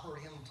 I've heard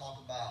him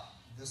talk about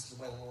this is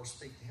the way the Lord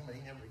speaks to him,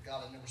 and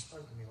God had never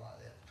spoken to me like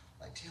that.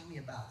 Like, tell me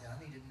about that. I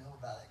need to know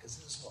about it because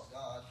this is what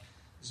God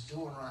is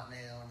doing right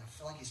now, and I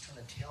feel like He's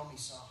trying to tell me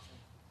something.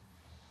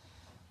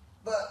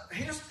 But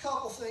here's a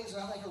couple things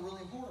that I think are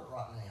really important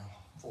right now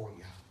for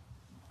you.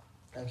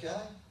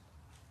 Okay?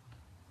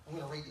 I'm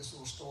going to read this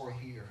little story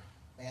here.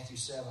 Matthew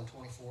 7,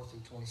 24 through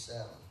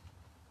 27.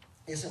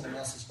 It's in the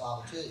Message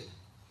Bible too.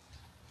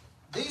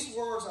 These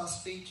words I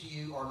speak to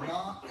you are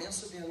not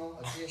incidental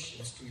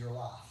additions to your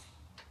life.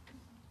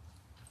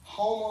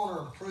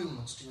 Homeowner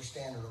improvements to your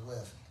standard of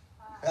living.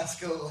 That's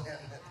cool, isn't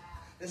it?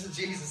 This is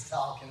Jesus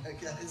talking,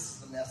 okay? This is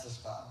the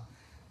Message Bible.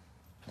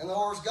 In other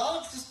words,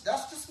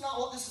 that's just not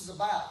what this is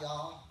about,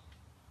 y'all.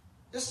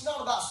 This is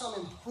not about some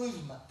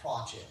improvement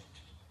project.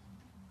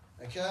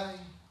 Okay?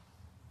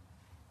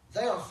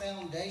 They are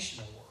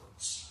foundational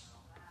words.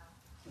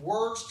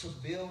 Words to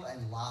build a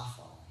life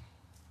on.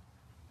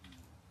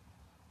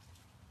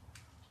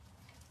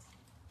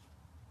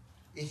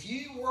 If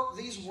you work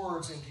these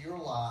words into your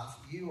life,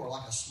 you are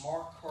like a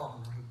smart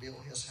carpenter who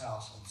built his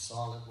house on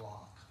solid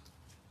rock.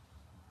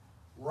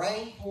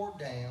 Rain poured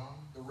down,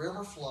 the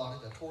river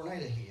flooded, a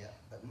tornado hit,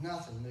 but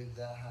nothing moved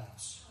that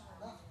house.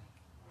 Nothing.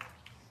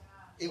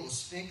 It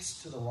was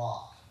fixed to the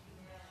rock.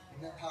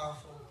 Isn't that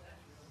powerful?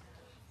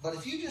 But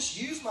if you just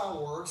use my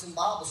words in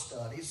Bible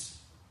studies,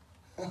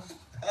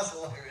 that's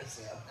hilarious.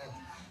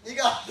 You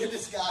got to give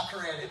this guy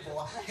credit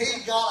for it.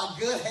 He got a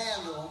good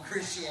handle on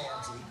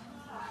Christianity.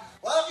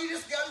 Well, if you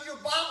just go to your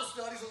Bible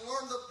studies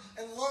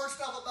and learn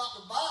stuff about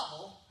the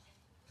Bible,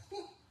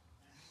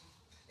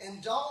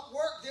 and don't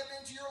work them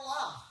into your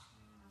life,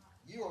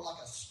 you are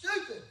like a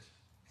stupid.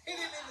 He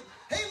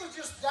was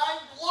just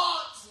dying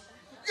blocks.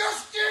 You're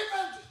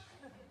stupid.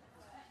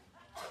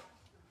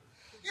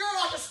 You're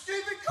like a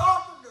stupid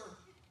carpenter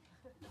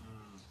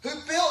who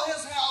built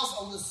his house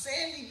on the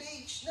sandy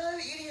beach. No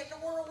idiot in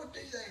the world would do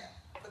that.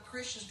 But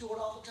Christians do it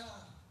all the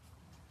time.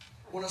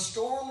 When a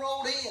storm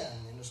rolled in,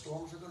 and the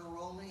storms are going to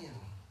roll in,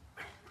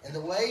 and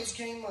the waves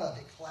came up,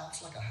 it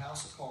collapsed like a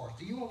house of cards.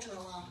 Do you want your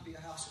life to be a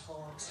house of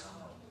cards?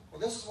 Well,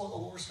 this is what the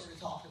Lord started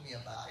talking to me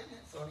about. Isn't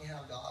it funny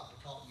how God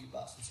would talk to you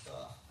about some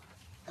stuff?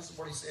 That's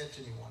what he said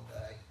to me one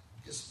day,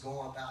 just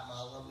going about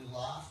my lovely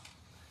life.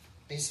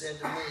 He said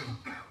to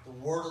me, the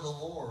word of the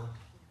Lord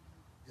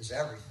is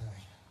everything.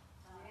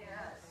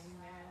 Yes.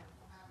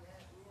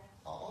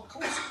 Oh, of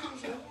course it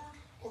is, Lord.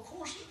 Of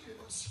course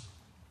it is.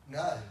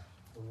 No,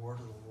 the word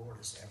of the Lord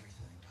is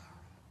everything,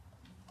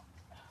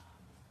 Byron.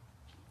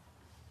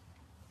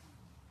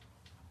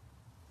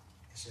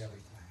 It's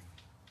everything.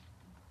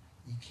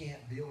 You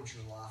can't build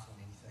your life on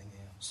anything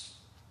else.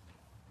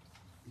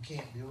 You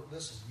can't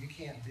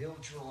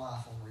build your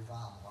life on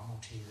revival. I'm going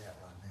to tell you that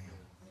right now.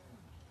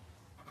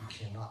 You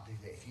cannot do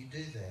that. If you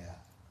do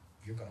that,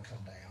 you're going to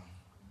come down.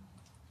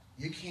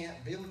 You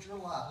can't build your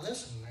life.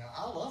 Listen, now,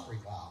 I love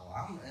revival.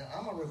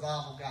 I'm a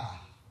revival guy.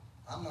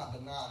 I'm not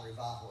denying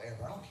revival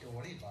ever. I don't care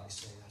what anybody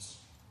says.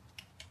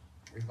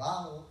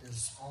 Revival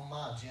is on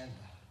my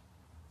agenda.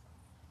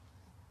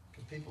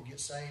 Because people get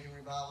saved in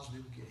revivals,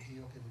 people get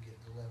healed, people get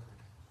delivered.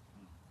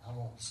 I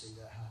want to see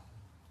that happen.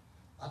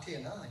 I'll tell you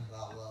another thing that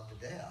I love to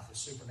death is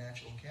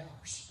supernatural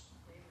encounters.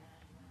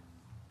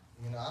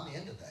 You know, I'm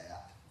into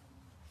that.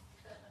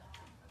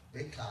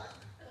 Big time.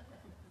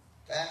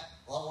 In fact,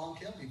 I'm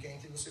telling you, you came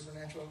through a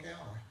supernatural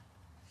encounter.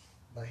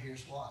 But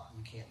here's what.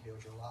 You can't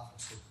build your life on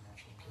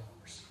supernatural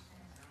encounters.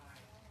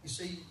 You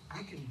see,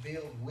 you can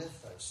build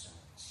with those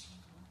things.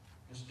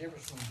 There's a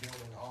difference between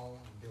building on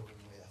and building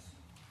with.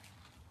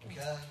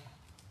 Okay?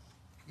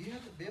 You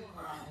have to build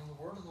on the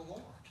word of the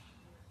Lord.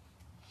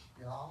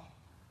 Y'all,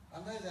 I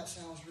know that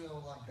sounds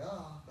real like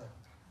duh, but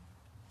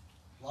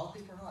a lot of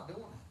people are not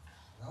doing it.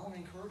 And I want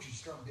to encourage you to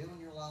start building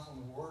your life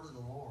on the word of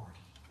the Lord.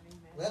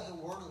 Amen. Let the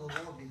word of the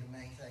Lord be the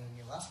main thing in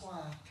you. That's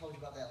why I told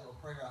you about that little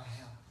prayer I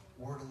have.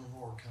 Word of the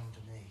Lord come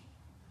to me.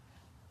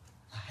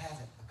 I have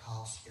it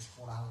because it's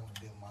what I want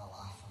to build my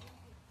life on.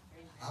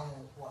 I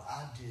want what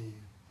I do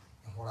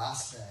and what I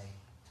say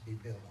to be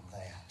built on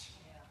that.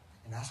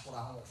 And that's what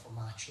I want for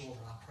my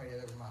children. I pray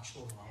that over my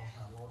children all the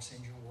time. Lord,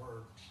 send your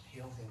word.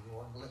 Heal them,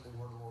 Lord. Let the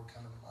word of the Lord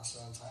come into my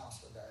son's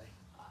house today.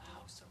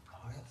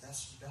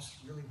 That's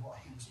really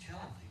what he was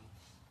telling me.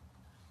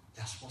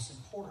 That's what's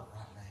important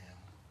right now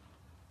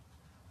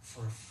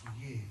for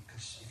you.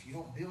 Because if you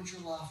don't build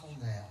your life on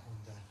that,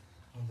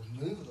 when the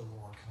move of the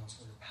Lord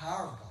comes, when the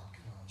power of God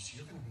comes,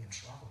 you're going to be in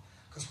trouble.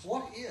 Because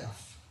what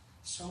if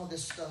some of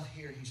this stuff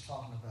here he's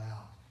talking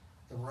about,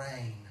 the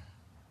rain,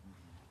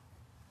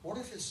 what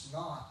if it's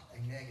not a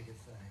negative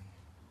thing?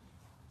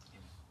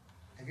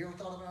 Have you ever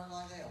thought about it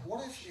like that?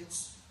 What if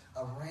it's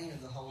a rain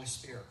of the Holy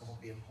Spirit that will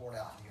be poured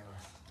out in the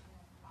earth?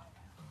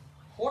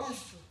 What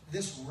if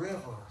this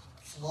river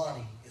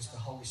flooding is the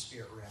Holy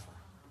Spirit river,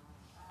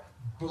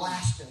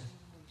 blasting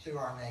through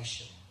our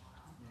nation?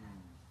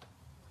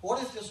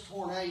 What if this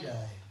tornado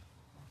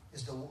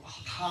is the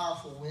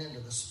powerful wind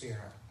of the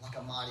Spirit, like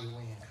a mighty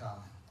wind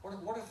coming?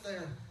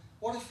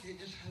 What if it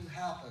just who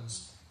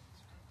happens?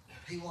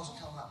 He wasn't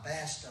talking about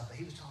bad stuff, but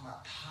he was talking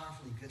about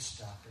powerfully good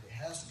stuff, that it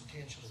has the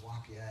potential to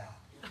wipe you out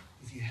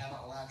if you haven't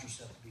allowed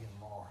yourself to be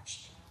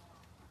enlarged.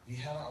 If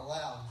you haven't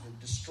allowed the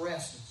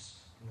distresses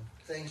and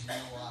the things in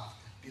your life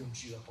to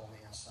build you up on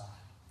the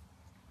inside.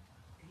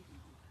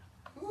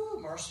 Ooh,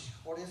 mercy.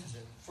 What is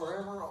it?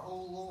 Forever, O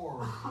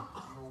Lord,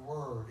 your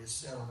word is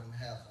settled in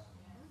heaven.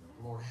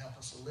 Lord, help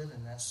us to live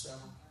in that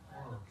settled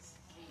word.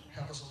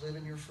 Help us to live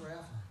in your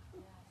forever.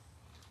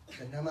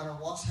 That no matter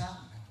what's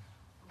happening,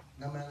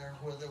 no matter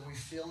whether we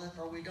feel it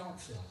or we don't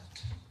feel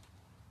it,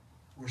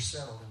 we're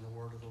settled in the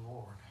word of the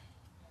Lord.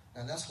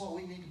 And that's what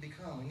we need to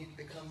become. We need to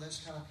become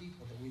those kind of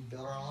people that we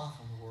build our life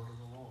on the word of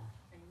the Lord.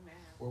 Amen.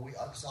 Where we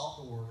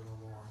exalt the word of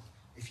the Lord.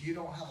 If you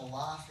don't have a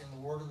life in the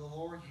word of the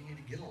Lord, you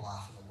need to get a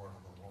life in the word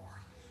of the Lord,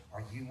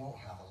 or you won't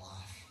have a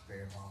life.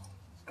 very long.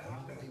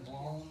 We will be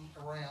blown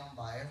around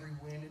by every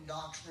wind and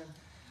doctrine,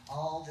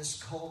 all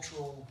this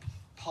cultural,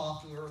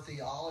 popular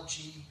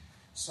theology,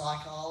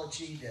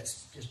 psychology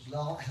that's just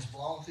has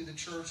blown through the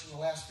church in the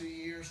last few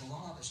years. A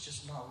lot of it's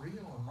just not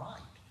real and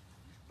right.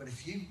 But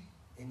if you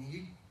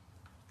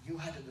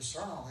had to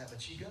discern all that,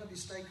 but you got to be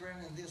stay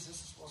grounded in this. This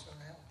is what's going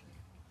to help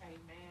you.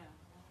 Amen.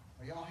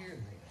 Are y'all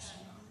hearing this?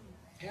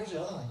 Here's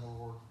the other thing the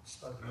Lord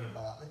spoke to me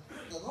about.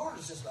 The Lord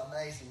is just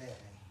amazing, isn't he?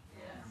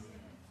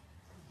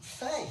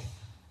 Faith.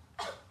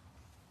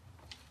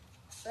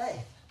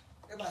 Faith.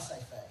 Everybody say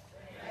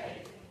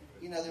faith.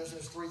 You know, there's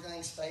three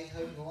things: faith,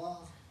 hope, and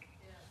love.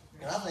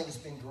 And I think it's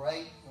been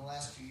great in the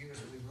last few years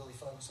that we've really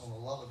focused on the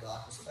love of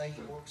God, because faith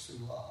works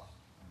through love,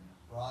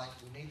 right?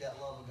 We need that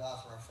love of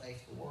God for our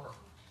faith to work.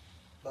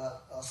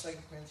 But 2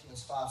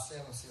 Corinthians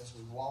 5:7 says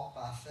we walk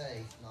by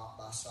faith, not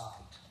by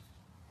sight.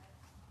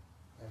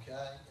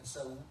 Okay? And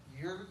so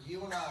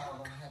you and I are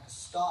going to have to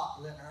stop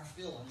letting our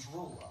feelings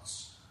rule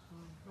us.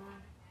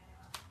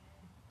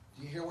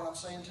 Do you hear what I'm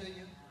saying to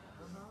you?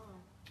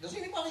 Does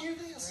anybody hear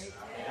this?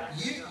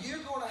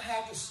 You're going to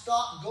have to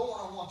stop going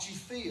on what you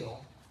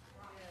feel.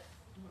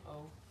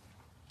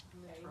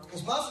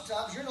 Because most of the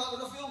times you're not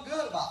going to feel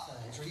good about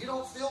things, or you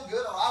don't feel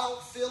good, or I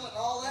don't feel it, and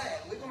all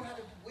that.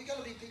 We got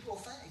to be people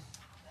of faith.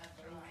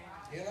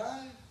 You know?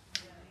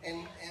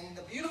 And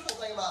the beautiful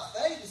thing about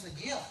faith is a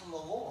gift from the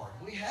Lord.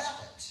 We have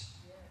it.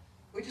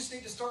 We just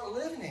need to start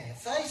living in it.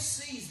 Faith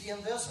sees the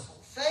invisible.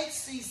 Faith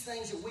sees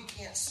things that we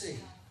can't see.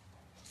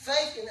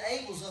 Faith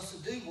enables us to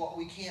do what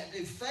we can't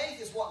do.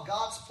 Faith is what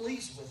God's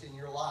pleased with in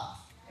your life.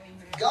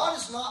 Amen. God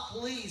is not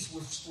pleased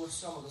with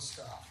some of the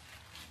stuff,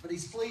 but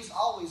He's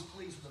always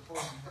pleased with the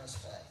person who has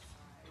faith.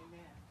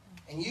 Amen.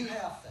 And you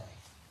have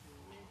faith.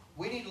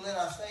 We need to let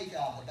our faith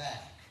out of the bag.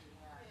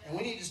 And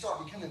we need to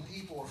start becoming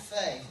people of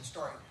faith and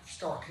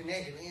start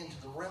connecting into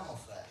the realm of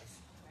faith.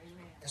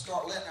 Amen. And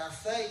start letting our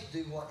faith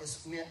do what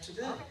it's meant to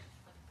do.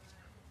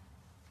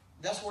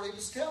 That's what he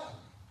was telling me.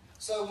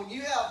 So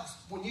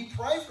when you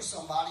pray for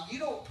somebody, you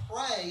don't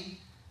pray,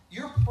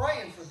 you're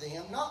praying for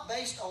them not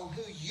based on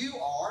who you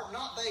are,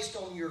 not based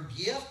on your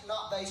gift,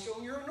 not based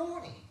on your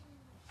anointing.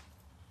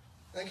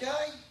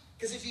 Okay?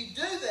 Because if you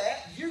do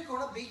that, you're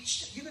going to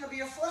be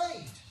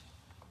afraid.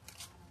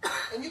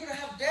 And you're going to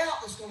have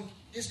doubt that's going to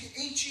just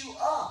eat you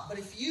up. But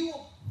if you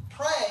will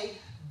pray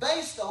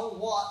based on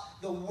what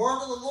the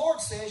word of the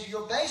Lord says,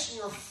 you're basing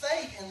your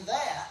faith in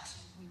that,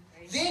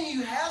 then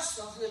you have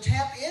something to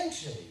tap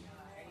into.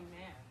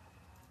 Amen.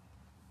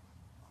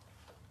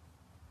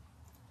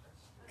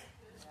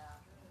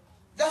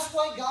 That's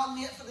why God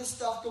meant for this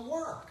stuff to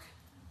work.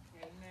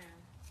 Amen.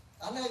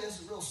 I know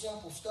this is real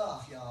simple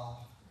stuff,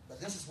 y'all, but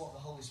this is what the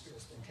Holy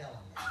Spirit's been telling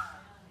me.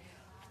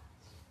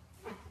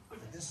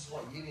 That this is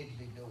what you need to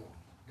be doing.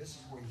 This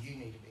is where you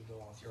need to be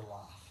going with your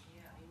life.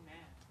 Yeah,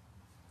 amen.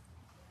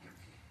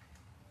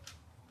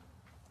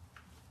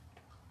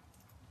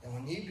 And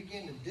when you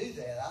begin to do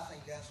that, I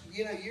think that's,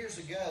 years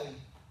ago,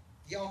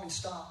 y'all can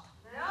stop.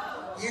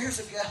 No. Years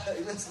ago,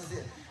 listen to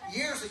this.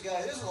 Years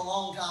ago, this is a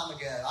long time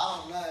ago.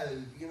 I don't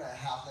know,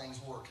 how things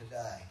work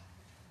today.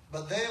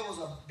 But there was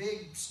a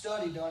big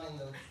study done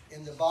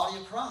in the body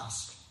of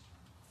Christ.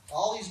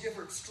 All these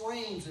different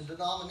streams and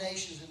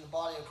denominations in the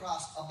body of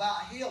Christ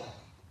about healing.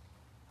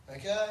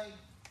 Okay?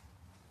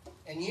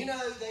 And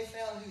they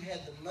found who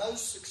had the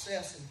most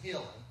success in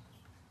healing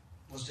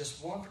was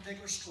just one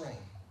particular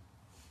stream.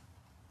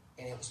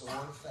 And it was the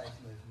Word of Faith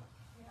movement.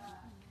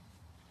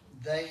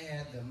 They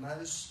had the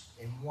most.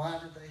 And why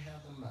did they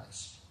have the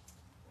most?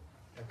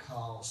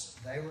 Because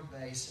they were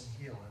basing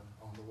healing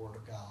on the Word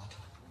of God.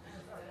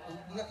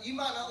 You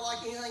might not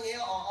like anything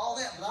else or all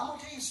that, but I'm going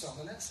to tell you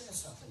something. That says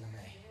something to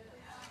me.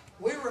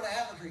 We were in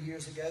Africa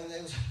years ago, and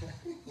there was,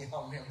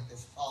 y'all remember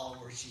this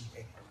follower she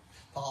had.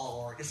 Paula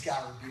Warwick. This guy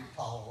rebuked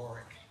Paula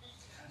Warwick.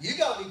 You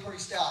got to be pretty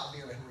stout to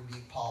be able to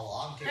rebuke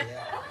Paula. I can tell you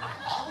that right now.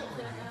 I wouldn't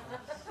rebuke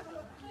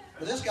her.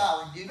 But this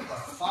guy rebuked the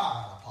fire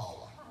out of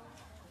Paula.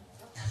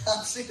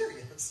 I'm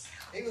serious.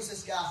 He was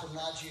this guy from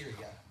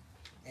Nigeria.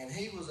 And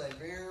he was a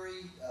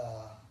very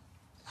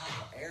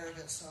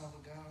arrogant son of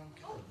a gun.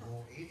 Good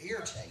Lord.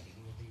 Irritating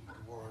would be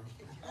the word.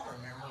 Y'all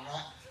remember,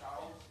 right?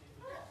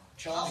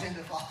 Charles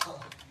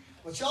Indefone.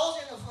 Well, Charles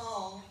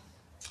Indefone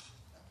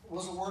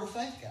was a Word of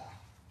Faith guy.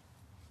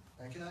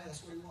 Okay,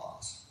 that's what he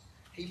was.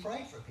 He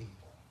prayed for people.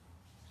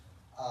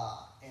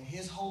 And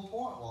his whole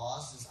point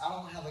was, I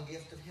don't have a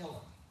gift of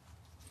healing.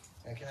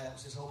 Okay, that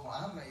was his whole point.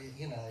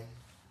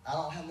 I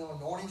don't have no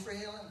anointing for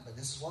healing, but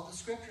this is what the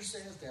Scripture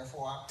says,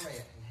 therefore I pray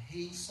it. And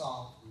he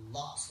saw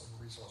lots of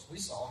results. We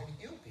saw him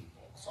heal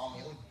people. We saw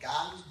him heal a guy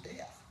who was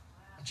deaf,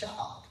 a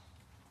child.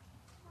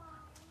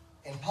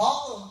 And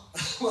Paula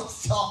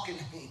was talking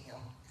to him.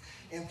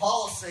 And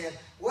Paula said,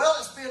 well,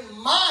 it's been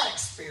my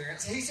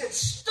experience. And he said,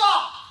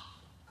 stop!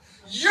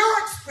 Your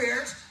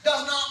experience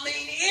does not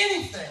mean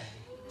anything.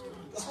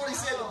 That's what he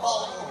said to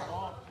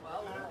Paula.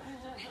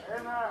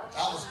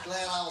 I was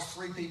glad I was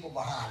 3 people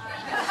behind me.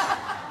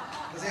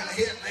 Because it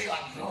hit me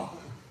like,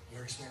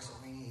 your experience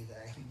don't mean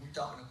anything. You're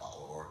talking to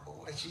Paula Warwick,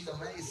 boy. She's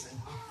amazing.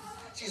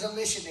 She's a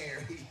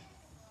missionary.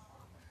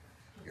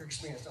 Your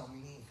experience don't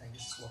mean anything.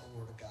 This is what the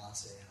Word of God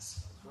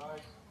says.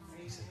 Right.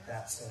 He said,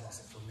 that settles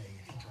it for me.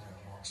 And he turned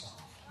and walks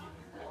off.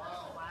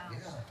 Yeah,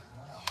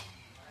 wow.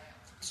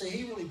 See,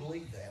 he really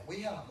believed that.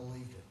 We haven't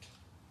believed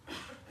it.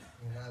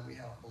 We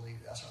haven't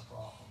believed it. That's our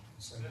problem.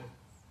 So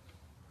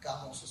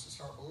God wants us to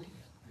start believing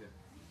it.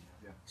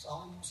 Yeah. That's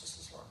all he wants us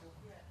to start doing.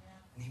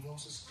 And he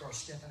wants us to start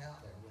stepping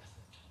out there with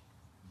it.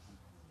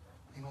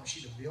 He wants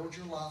you to build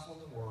your life on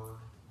the Word,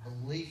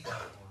 believe that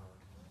Word,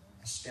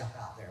 and step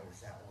out there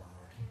with that Word.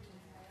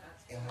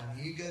 And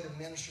when you go to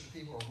minister to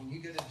people, or when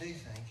you go to do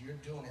things, you're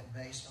doing it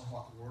based on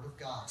what the Word of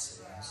God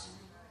says,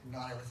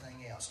 not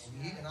everything else.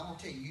 And I'm going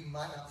to tell you, you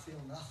might not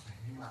feel nothing.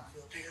 You might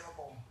feel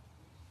terrible.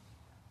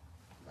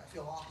 You might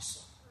feel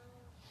awesome.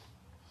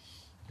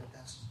 But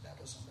that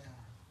doesn't matter.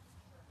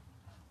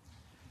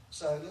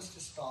 So let's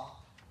just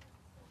stop.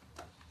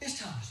 It's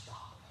time to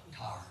stop. I'm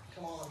tired.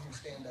 Come on and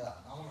stand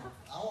up.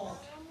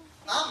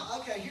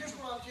 Okay, here's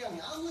what I'm telling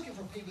you. I'm looking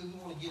for people who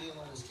want to get in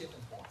on this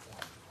tipping point for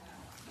me.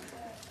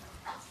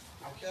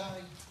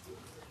 Okay?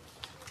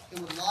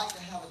 Who would like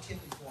to have a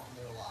tipping point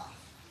in their life.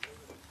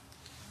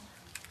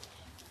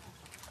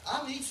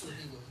 I need some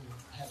people who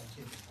are having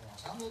tipping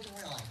points. I'm looking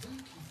around like,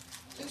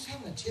 who's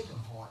having a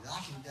tipping point that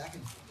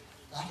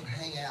I can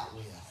hang out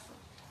with,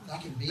 that I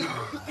can be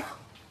with,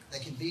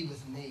 that can be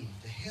with me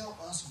to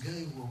help us go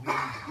where we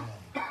need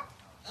to go.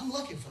 I'm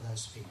looking for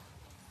those people.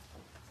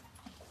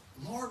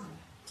 Lord,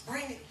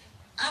 bring it.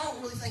 I don't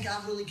really think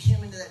I've really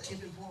come into that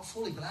tipping point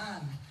fully, but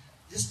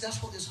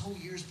that's what this whole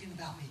year's been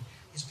about me.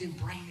 It's been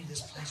bringing me to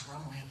this place where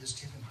I'm going to have this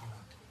tipping point.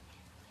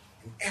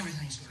 And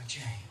everything's going to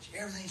change.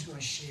 Everything's going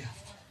to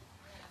shift.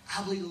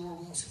 I believe the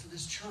Lord wants it for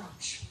this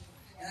church.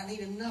 And I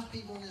need enough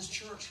people in this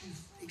church who've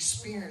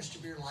experienced to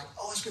be like,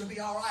 oh, it's going to be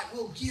all right.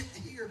 We'll get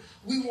here.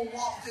 We will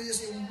walk through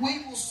this and we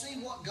will see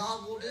what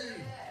God will do.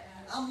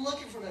 I'm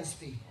looking for those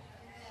people.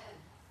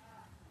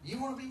 You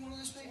want to be one of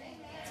those people?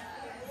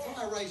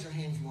 Somebody raise your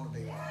hand if you want to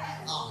be one.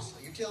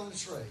 Honestly, you're telling the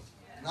truth.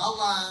 You're not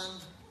lying.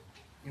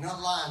 You're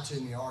not lying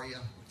to me, are you?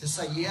 Just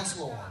say, yes,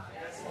 Lord.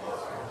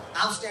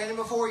 I'm standing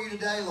before you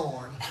today,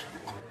 Lord.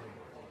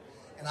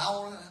 And I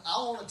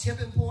want a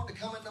tipping point to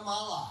come into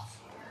my life.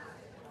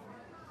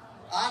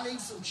 I need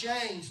some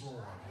change,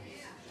 Lord.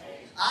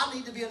 I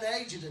need to be an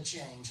agent of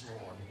change,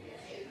 Lord.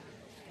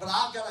 But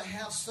I've got to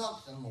have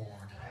something, Lord.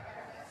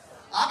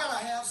 I've got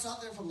to have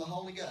something from the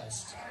Holy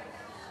Ghost.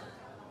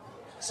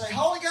 Say,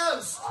 Holy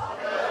Ghost,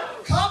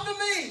 come to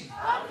me.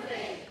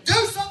 Do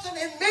something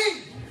in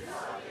me.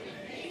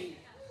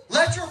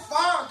 Let your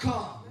fire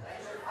come.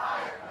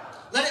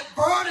 Let it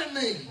burn in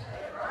me.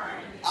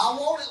 I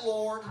want it,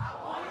 Lord.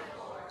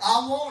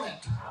 I want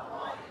it.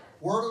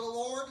 Word of the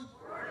Lord,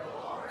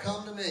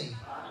 come to me.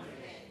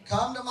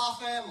 Come to my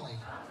family.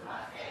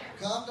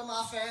 Come to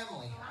my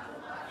family.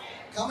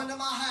 Come into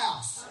my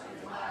house.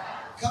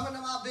 Come into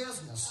my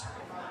business.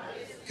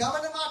 Come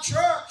into my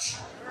church.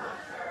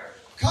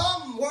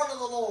 Come, word of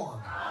the Lord.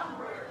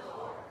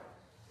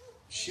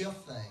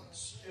 Shift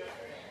things.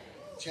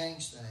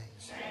 Change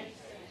things.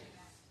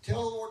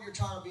 Tell the Lord you're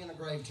tired of being a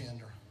grave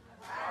tender.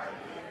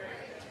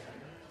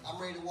 I'm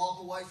ready to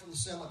walk away from the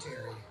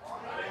cemetery.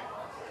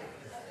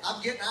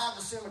 I'm getting out of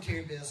the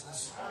cemetery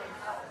business.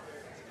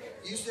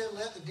 You said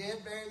let the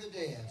dead bury the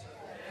dead.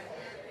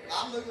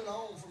 I'm moving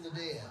on from the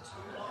dead.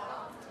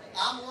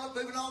 I'm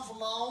moving on from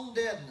my own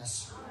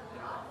deadness.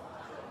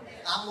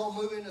 I'm going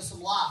to move into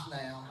some life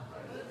now.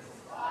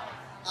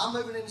 I'm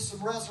moving into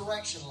some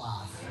resurrection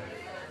life.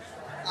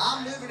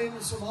 I'm moving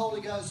into some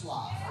Holy Ghost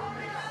life.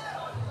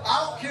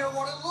 I don't care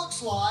what it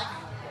looks like.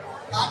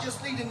 I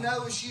just need to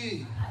know it's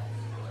you.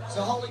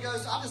 So Holy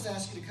Ghost, I just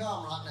ask you to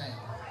come right now.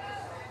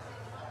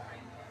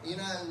 You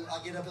know,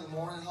 I get up in the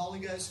morning, Holy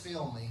Ghost,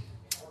 fill me.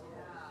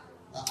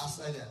 I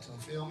say that to him,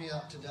 fill me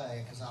up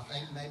today, because I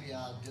think maybe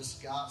I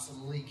just got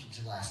some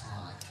leakage last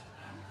night.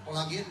 When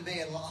I get in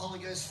bed, Holy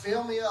Ghost,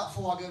 fill me up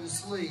before I go to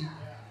sleep,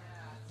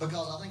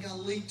 because I think I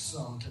leaked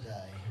some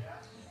today.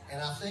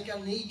 And I think I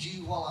need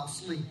you while I'm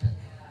sleeping.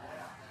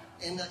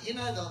 And,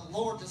 the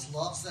Lord just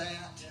loves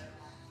that.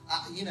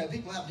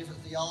 People have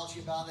different theology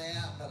about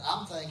that, but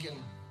I'm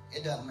thinking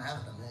it doesn't matter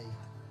to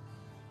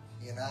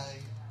me.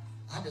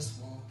 I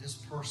just want this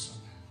person.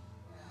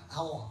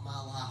 I want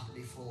my life to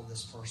be full of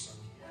this person.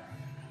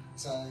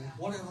 So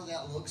whatever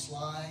that looks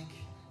like,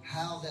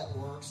 how that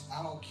works,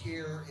 I don't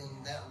care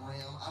in that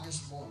realm. I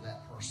just want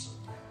that person.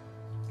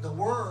 The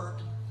Word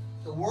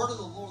of the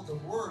Lord, the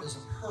Word is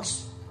a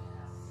person.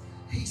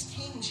 He's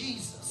King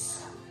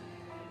Jesus.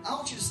 I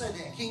want you to say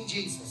that, King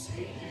Jesus.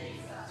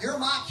 You're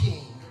my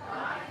King.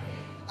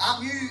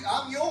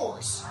 I'm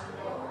yours.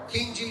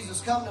 King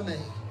Jesus, come to me.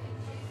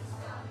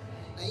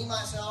 Now you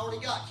might say, I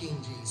already got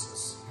King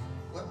Jesus.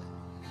 Well,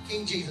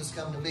 King Jesus,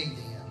 come to me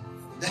then.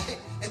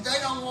 If they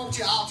don't want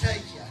you, I'll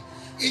take you.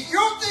 If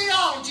your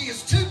theology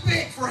is too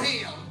big for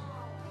him,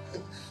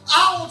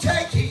 I will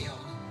take him.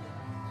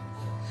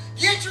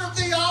 Get your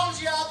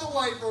theology out of the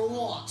way for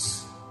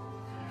once.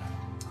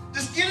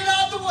 Just get it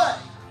out of the way.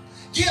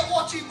 Get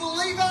what you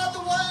believe out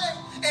of the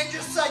way and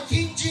just say,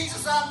 King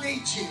Jesus, I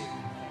need you.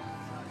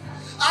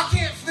 I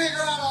can't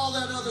figure out all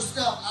that other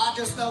stuff. I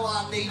just know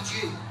I need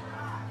you.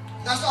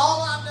 That's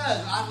all I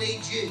know. I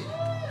need you.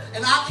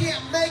 And I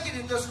can't make it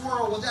in this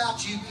world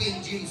without you,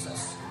 King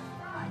Jesus.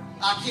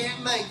 I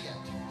can't make it.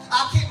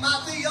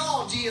 My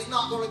theology is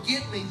not going to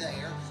get me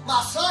there.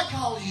 My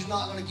psychology is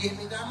not going to get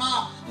me there.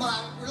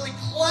 My really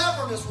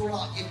cleverness will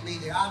not get me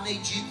there. I need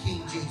you,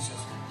 King Jesus.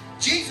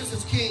 Jesus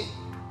is King.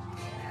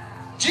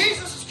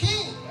 Jesus is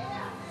King.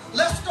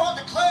 Let's start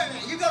declaring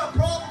it. You got a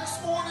problem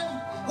this morning?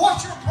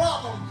 What's your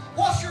problem?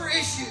 What's your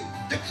issue?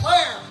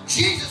 Declare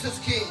Jesus is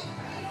King.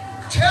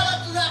 Tell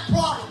it to that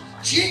problem.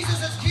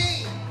 Jesus is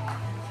King.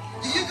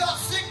 If you got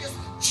sickness,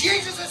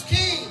 Jesus is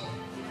King.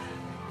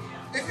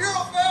 If you're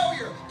a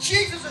failure,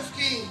 Jesus is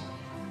King.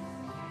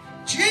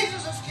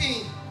 Jesus is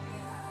King.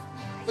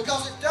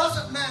 Because it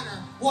doesn't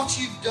matter what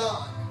you've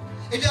done.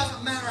 It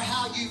doesn't matter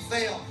how you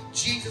failed.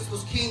 Jesus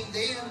was King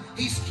then.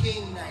 He's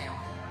King now.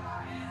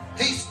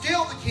 He's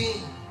still the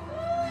King.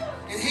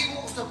 And He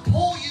wants to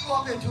pull you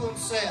up into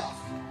Himself.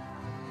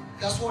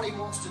 That's what He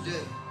wants to do.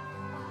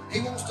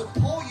 He wants to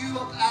pull you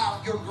up out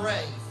of your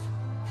grave.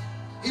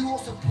 He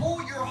wants to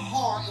pull your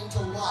heart into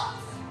life.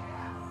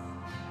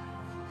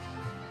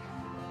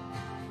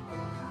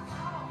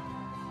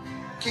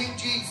 King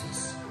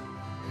Jesus,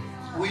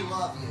 we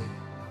love you.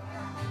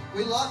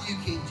 We love you,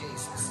 King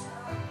Jesus.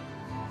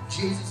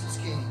 Jesus is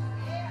King.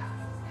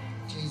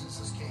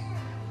 Jesus is King.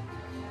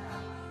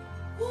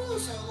 Woo,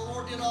 so the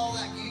Lord did all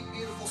that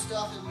beautiful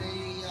stuff in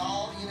me.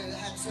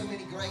 Had so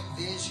many great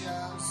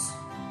visions,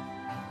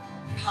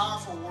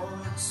 powerful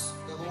words.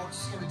 The Lord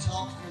started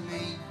talking to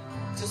me.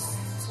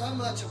 Just so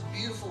much of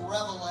beautiful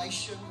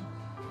revelation.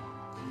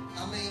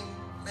 I mean,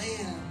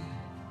 man,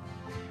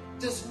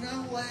 there's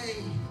no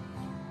way.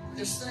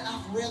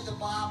 I've read the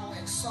Bible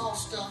and saw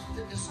stuff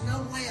that there's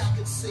no way I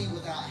could see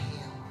without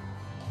Him.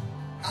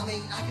 I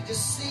mean, I could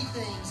just see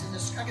things in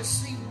this. I could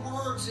see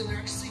words in there.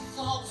 I could see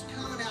thoughts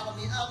coming out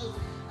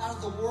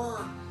of the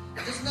Word.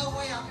 There's no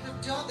way I could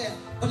have done that.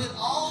 But it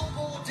all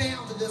boiled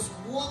down to this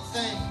one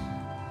thing.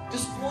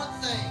 This one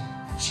thing.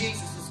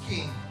 Jesus is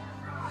King.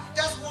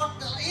 That's what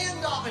the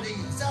end of it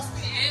is. That's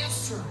the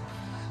answer.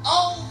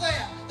 All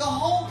that, the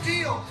whole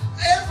deal,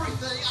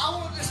 everything. I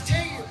want to just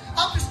tell you,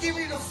 I'm just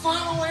giving you the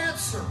final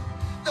answer.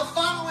 The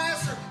final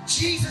answer,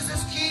 Jesus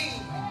is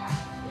King.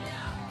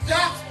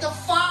 That's the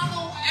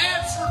final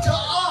answer to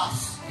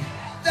us.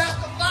 That's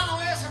the final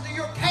answer to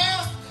your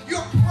past,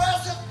 your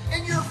present,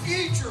 and your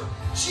future.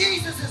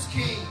 Jesus is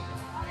King.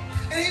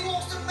 And He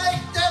wants to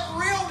make that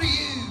real to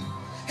you.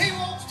 He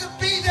wants to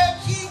be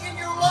that King in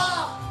your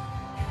life.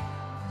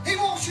 He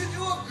wants you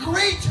to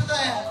agree to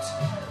that.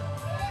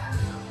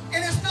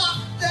 And it's not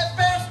that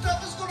bad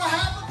stuff is going to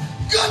happen.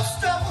 Good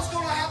stuff is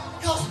going to happen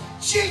because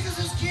Jesus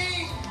is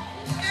King.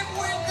 And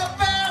when the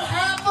bad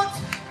happens,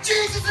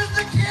 Jesus is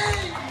the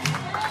King.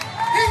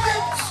 He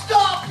didn't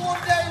stop one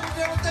day when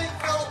everything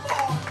fell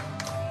apart.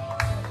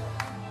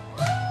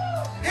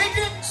 He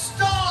didn't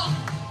stop.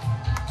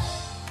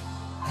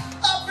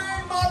 I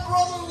buried my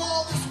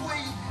brother-in-law this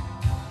week.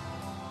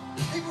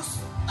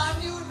 I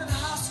knew him in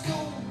high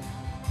school.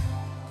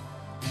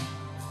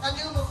 I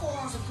knew him before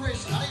I was a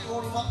Christian. I didn't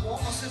want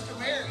my sister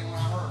married when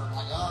I heard.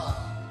 My God.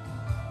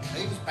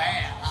 He was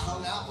bad. I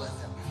hung out with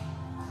him.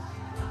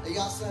 He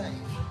got saved.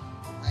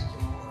 Thank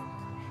you, Lord.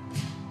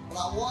 But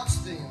I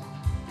watched them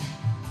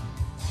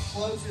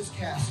close his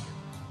casket.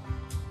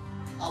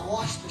 I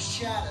watched the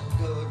shadow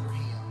go over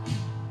him.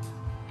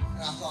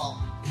 And I thought,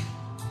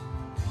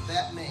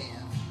 that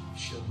man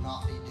should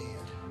not be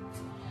dead.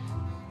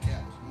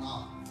 That was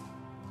not.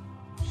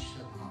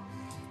 Should not be.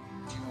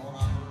 Do you know what I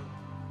heard?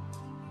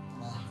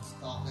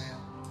 I thought that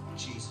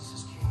Jesus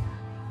is King.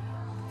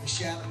 The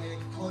shadow may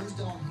have closed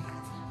on him.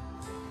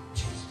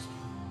 Jesus is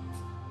King.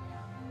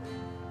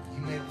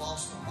 You may have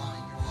lost somebody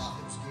in your life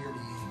that was dear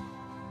to you.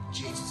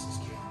 Jesus is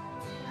King.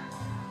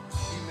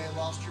 You may have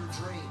lost your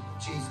dream.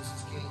 Jesus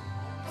is King.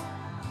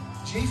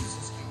 Jesus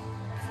is King.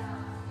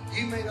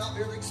 You may not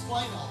be able to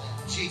explain all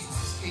that. Jesus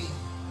is King.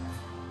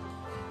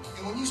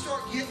 And when you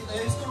start getting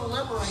there, it's going to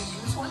liberate you.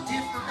 It's what it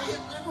did for me.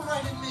 It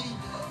liberated me.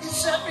 It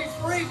set me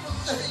free from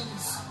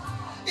things.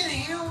 It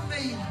healed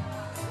me.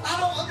 I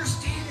don't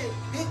understand it.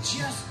 It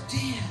just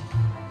did.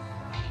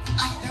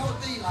 That would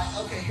be like,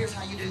 okay, here's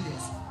how you do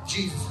this.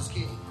 Jesus is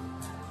King.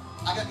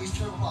 I got these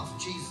turtle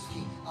pops. Jesus is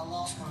King. I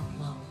lost my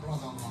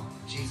brother-in-law.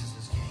 Jesus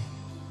is King.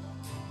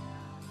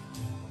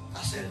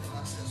 I said it to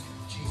my sister.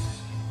 Jesus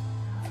is King.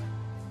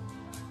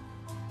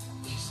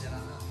 She said, I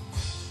know.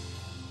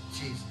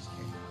 Jesus is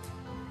King.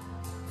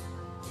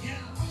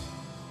 Yeah.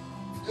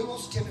 Who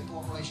wants a tipping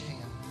point? Raise your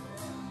hand.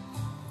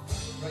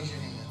 Raise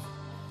your hand.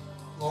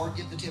 Lord,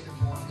 give the tipping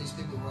point for these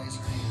people who raise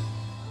their hand.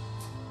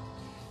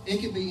 It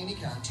could be any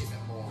kind of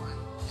tipping point.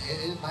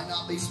 It might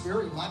not be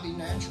spiritual. It might be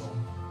natural.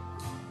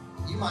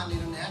 You might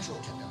need a natural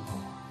tipping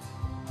point.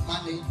 You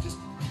might need just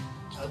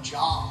a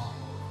job.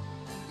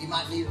 You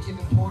might need a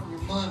tipping point in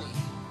your money.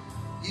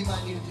 You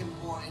might need a tipping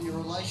point in your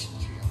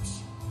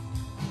relationships.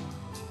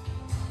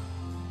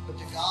 But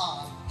the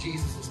God,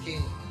 Jesus is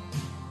King.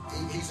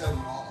 He's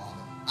over all of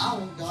it. I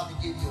want God to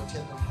give you a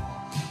tipping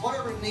point.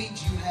 Whatever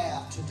needs you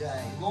have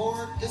today,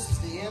 Lord, this is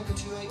the end of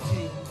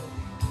 2018.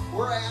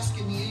 We're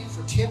asking you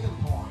for tipping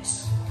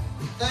points.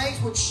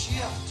 Things would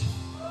shift.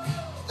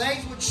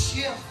 Things would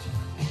shift.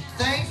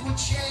 Things would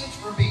change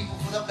for people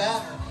for the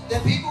better.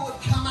 That people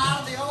would come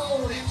out of the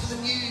old into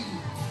the new.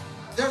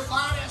 Their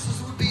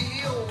finances would be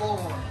healed,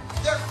 Lord.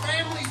 Their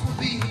families would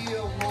be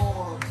healed,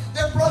 Lord.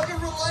 Their broken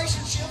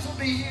relationships would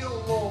be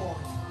healed, Lord.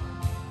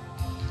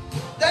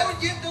 They would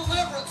get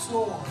deliverance,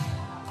 Lord.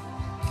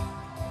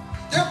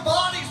 Their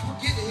bodies would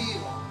get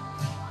healed.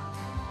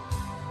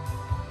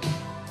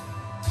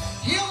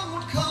 Healing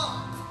would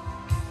come.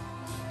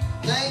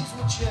 Things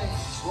would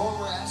change. Lord,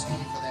 we're asking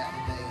you for that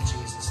today in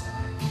Jesus'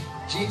 name.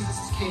 Jesus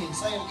is King.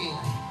 Say it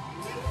again.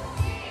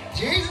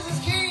 Jesus is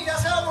King.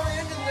 That's how we're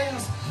ending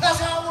this. That's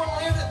how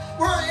we're ending.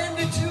 We're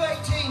ending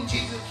 2:18.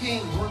 Jesus is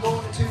King. We're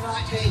going to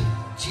 2:19.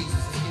 Jesus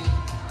is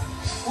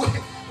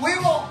King. We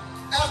will,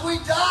 as we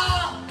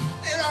die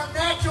in our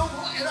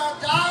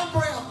dying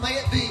breath, may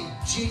it be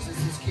Jesus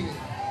is King.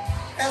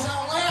 As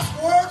our last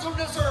words on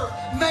this earth,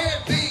 may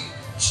it be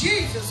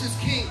Jesus is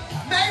King.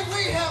 May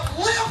we have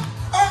lived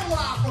our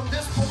life from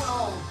this point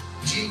on.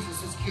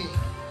 Jesus is King.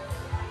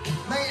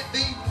 May it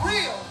be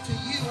real to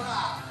you and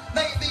I.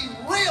 May it be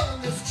real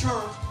in this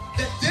church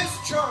that this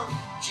church,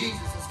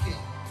 Jesus is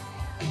King.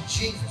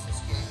 Jesus is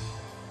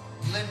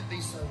King. Let it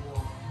be so,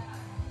 Lord.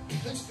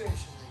 Who's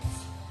finishing?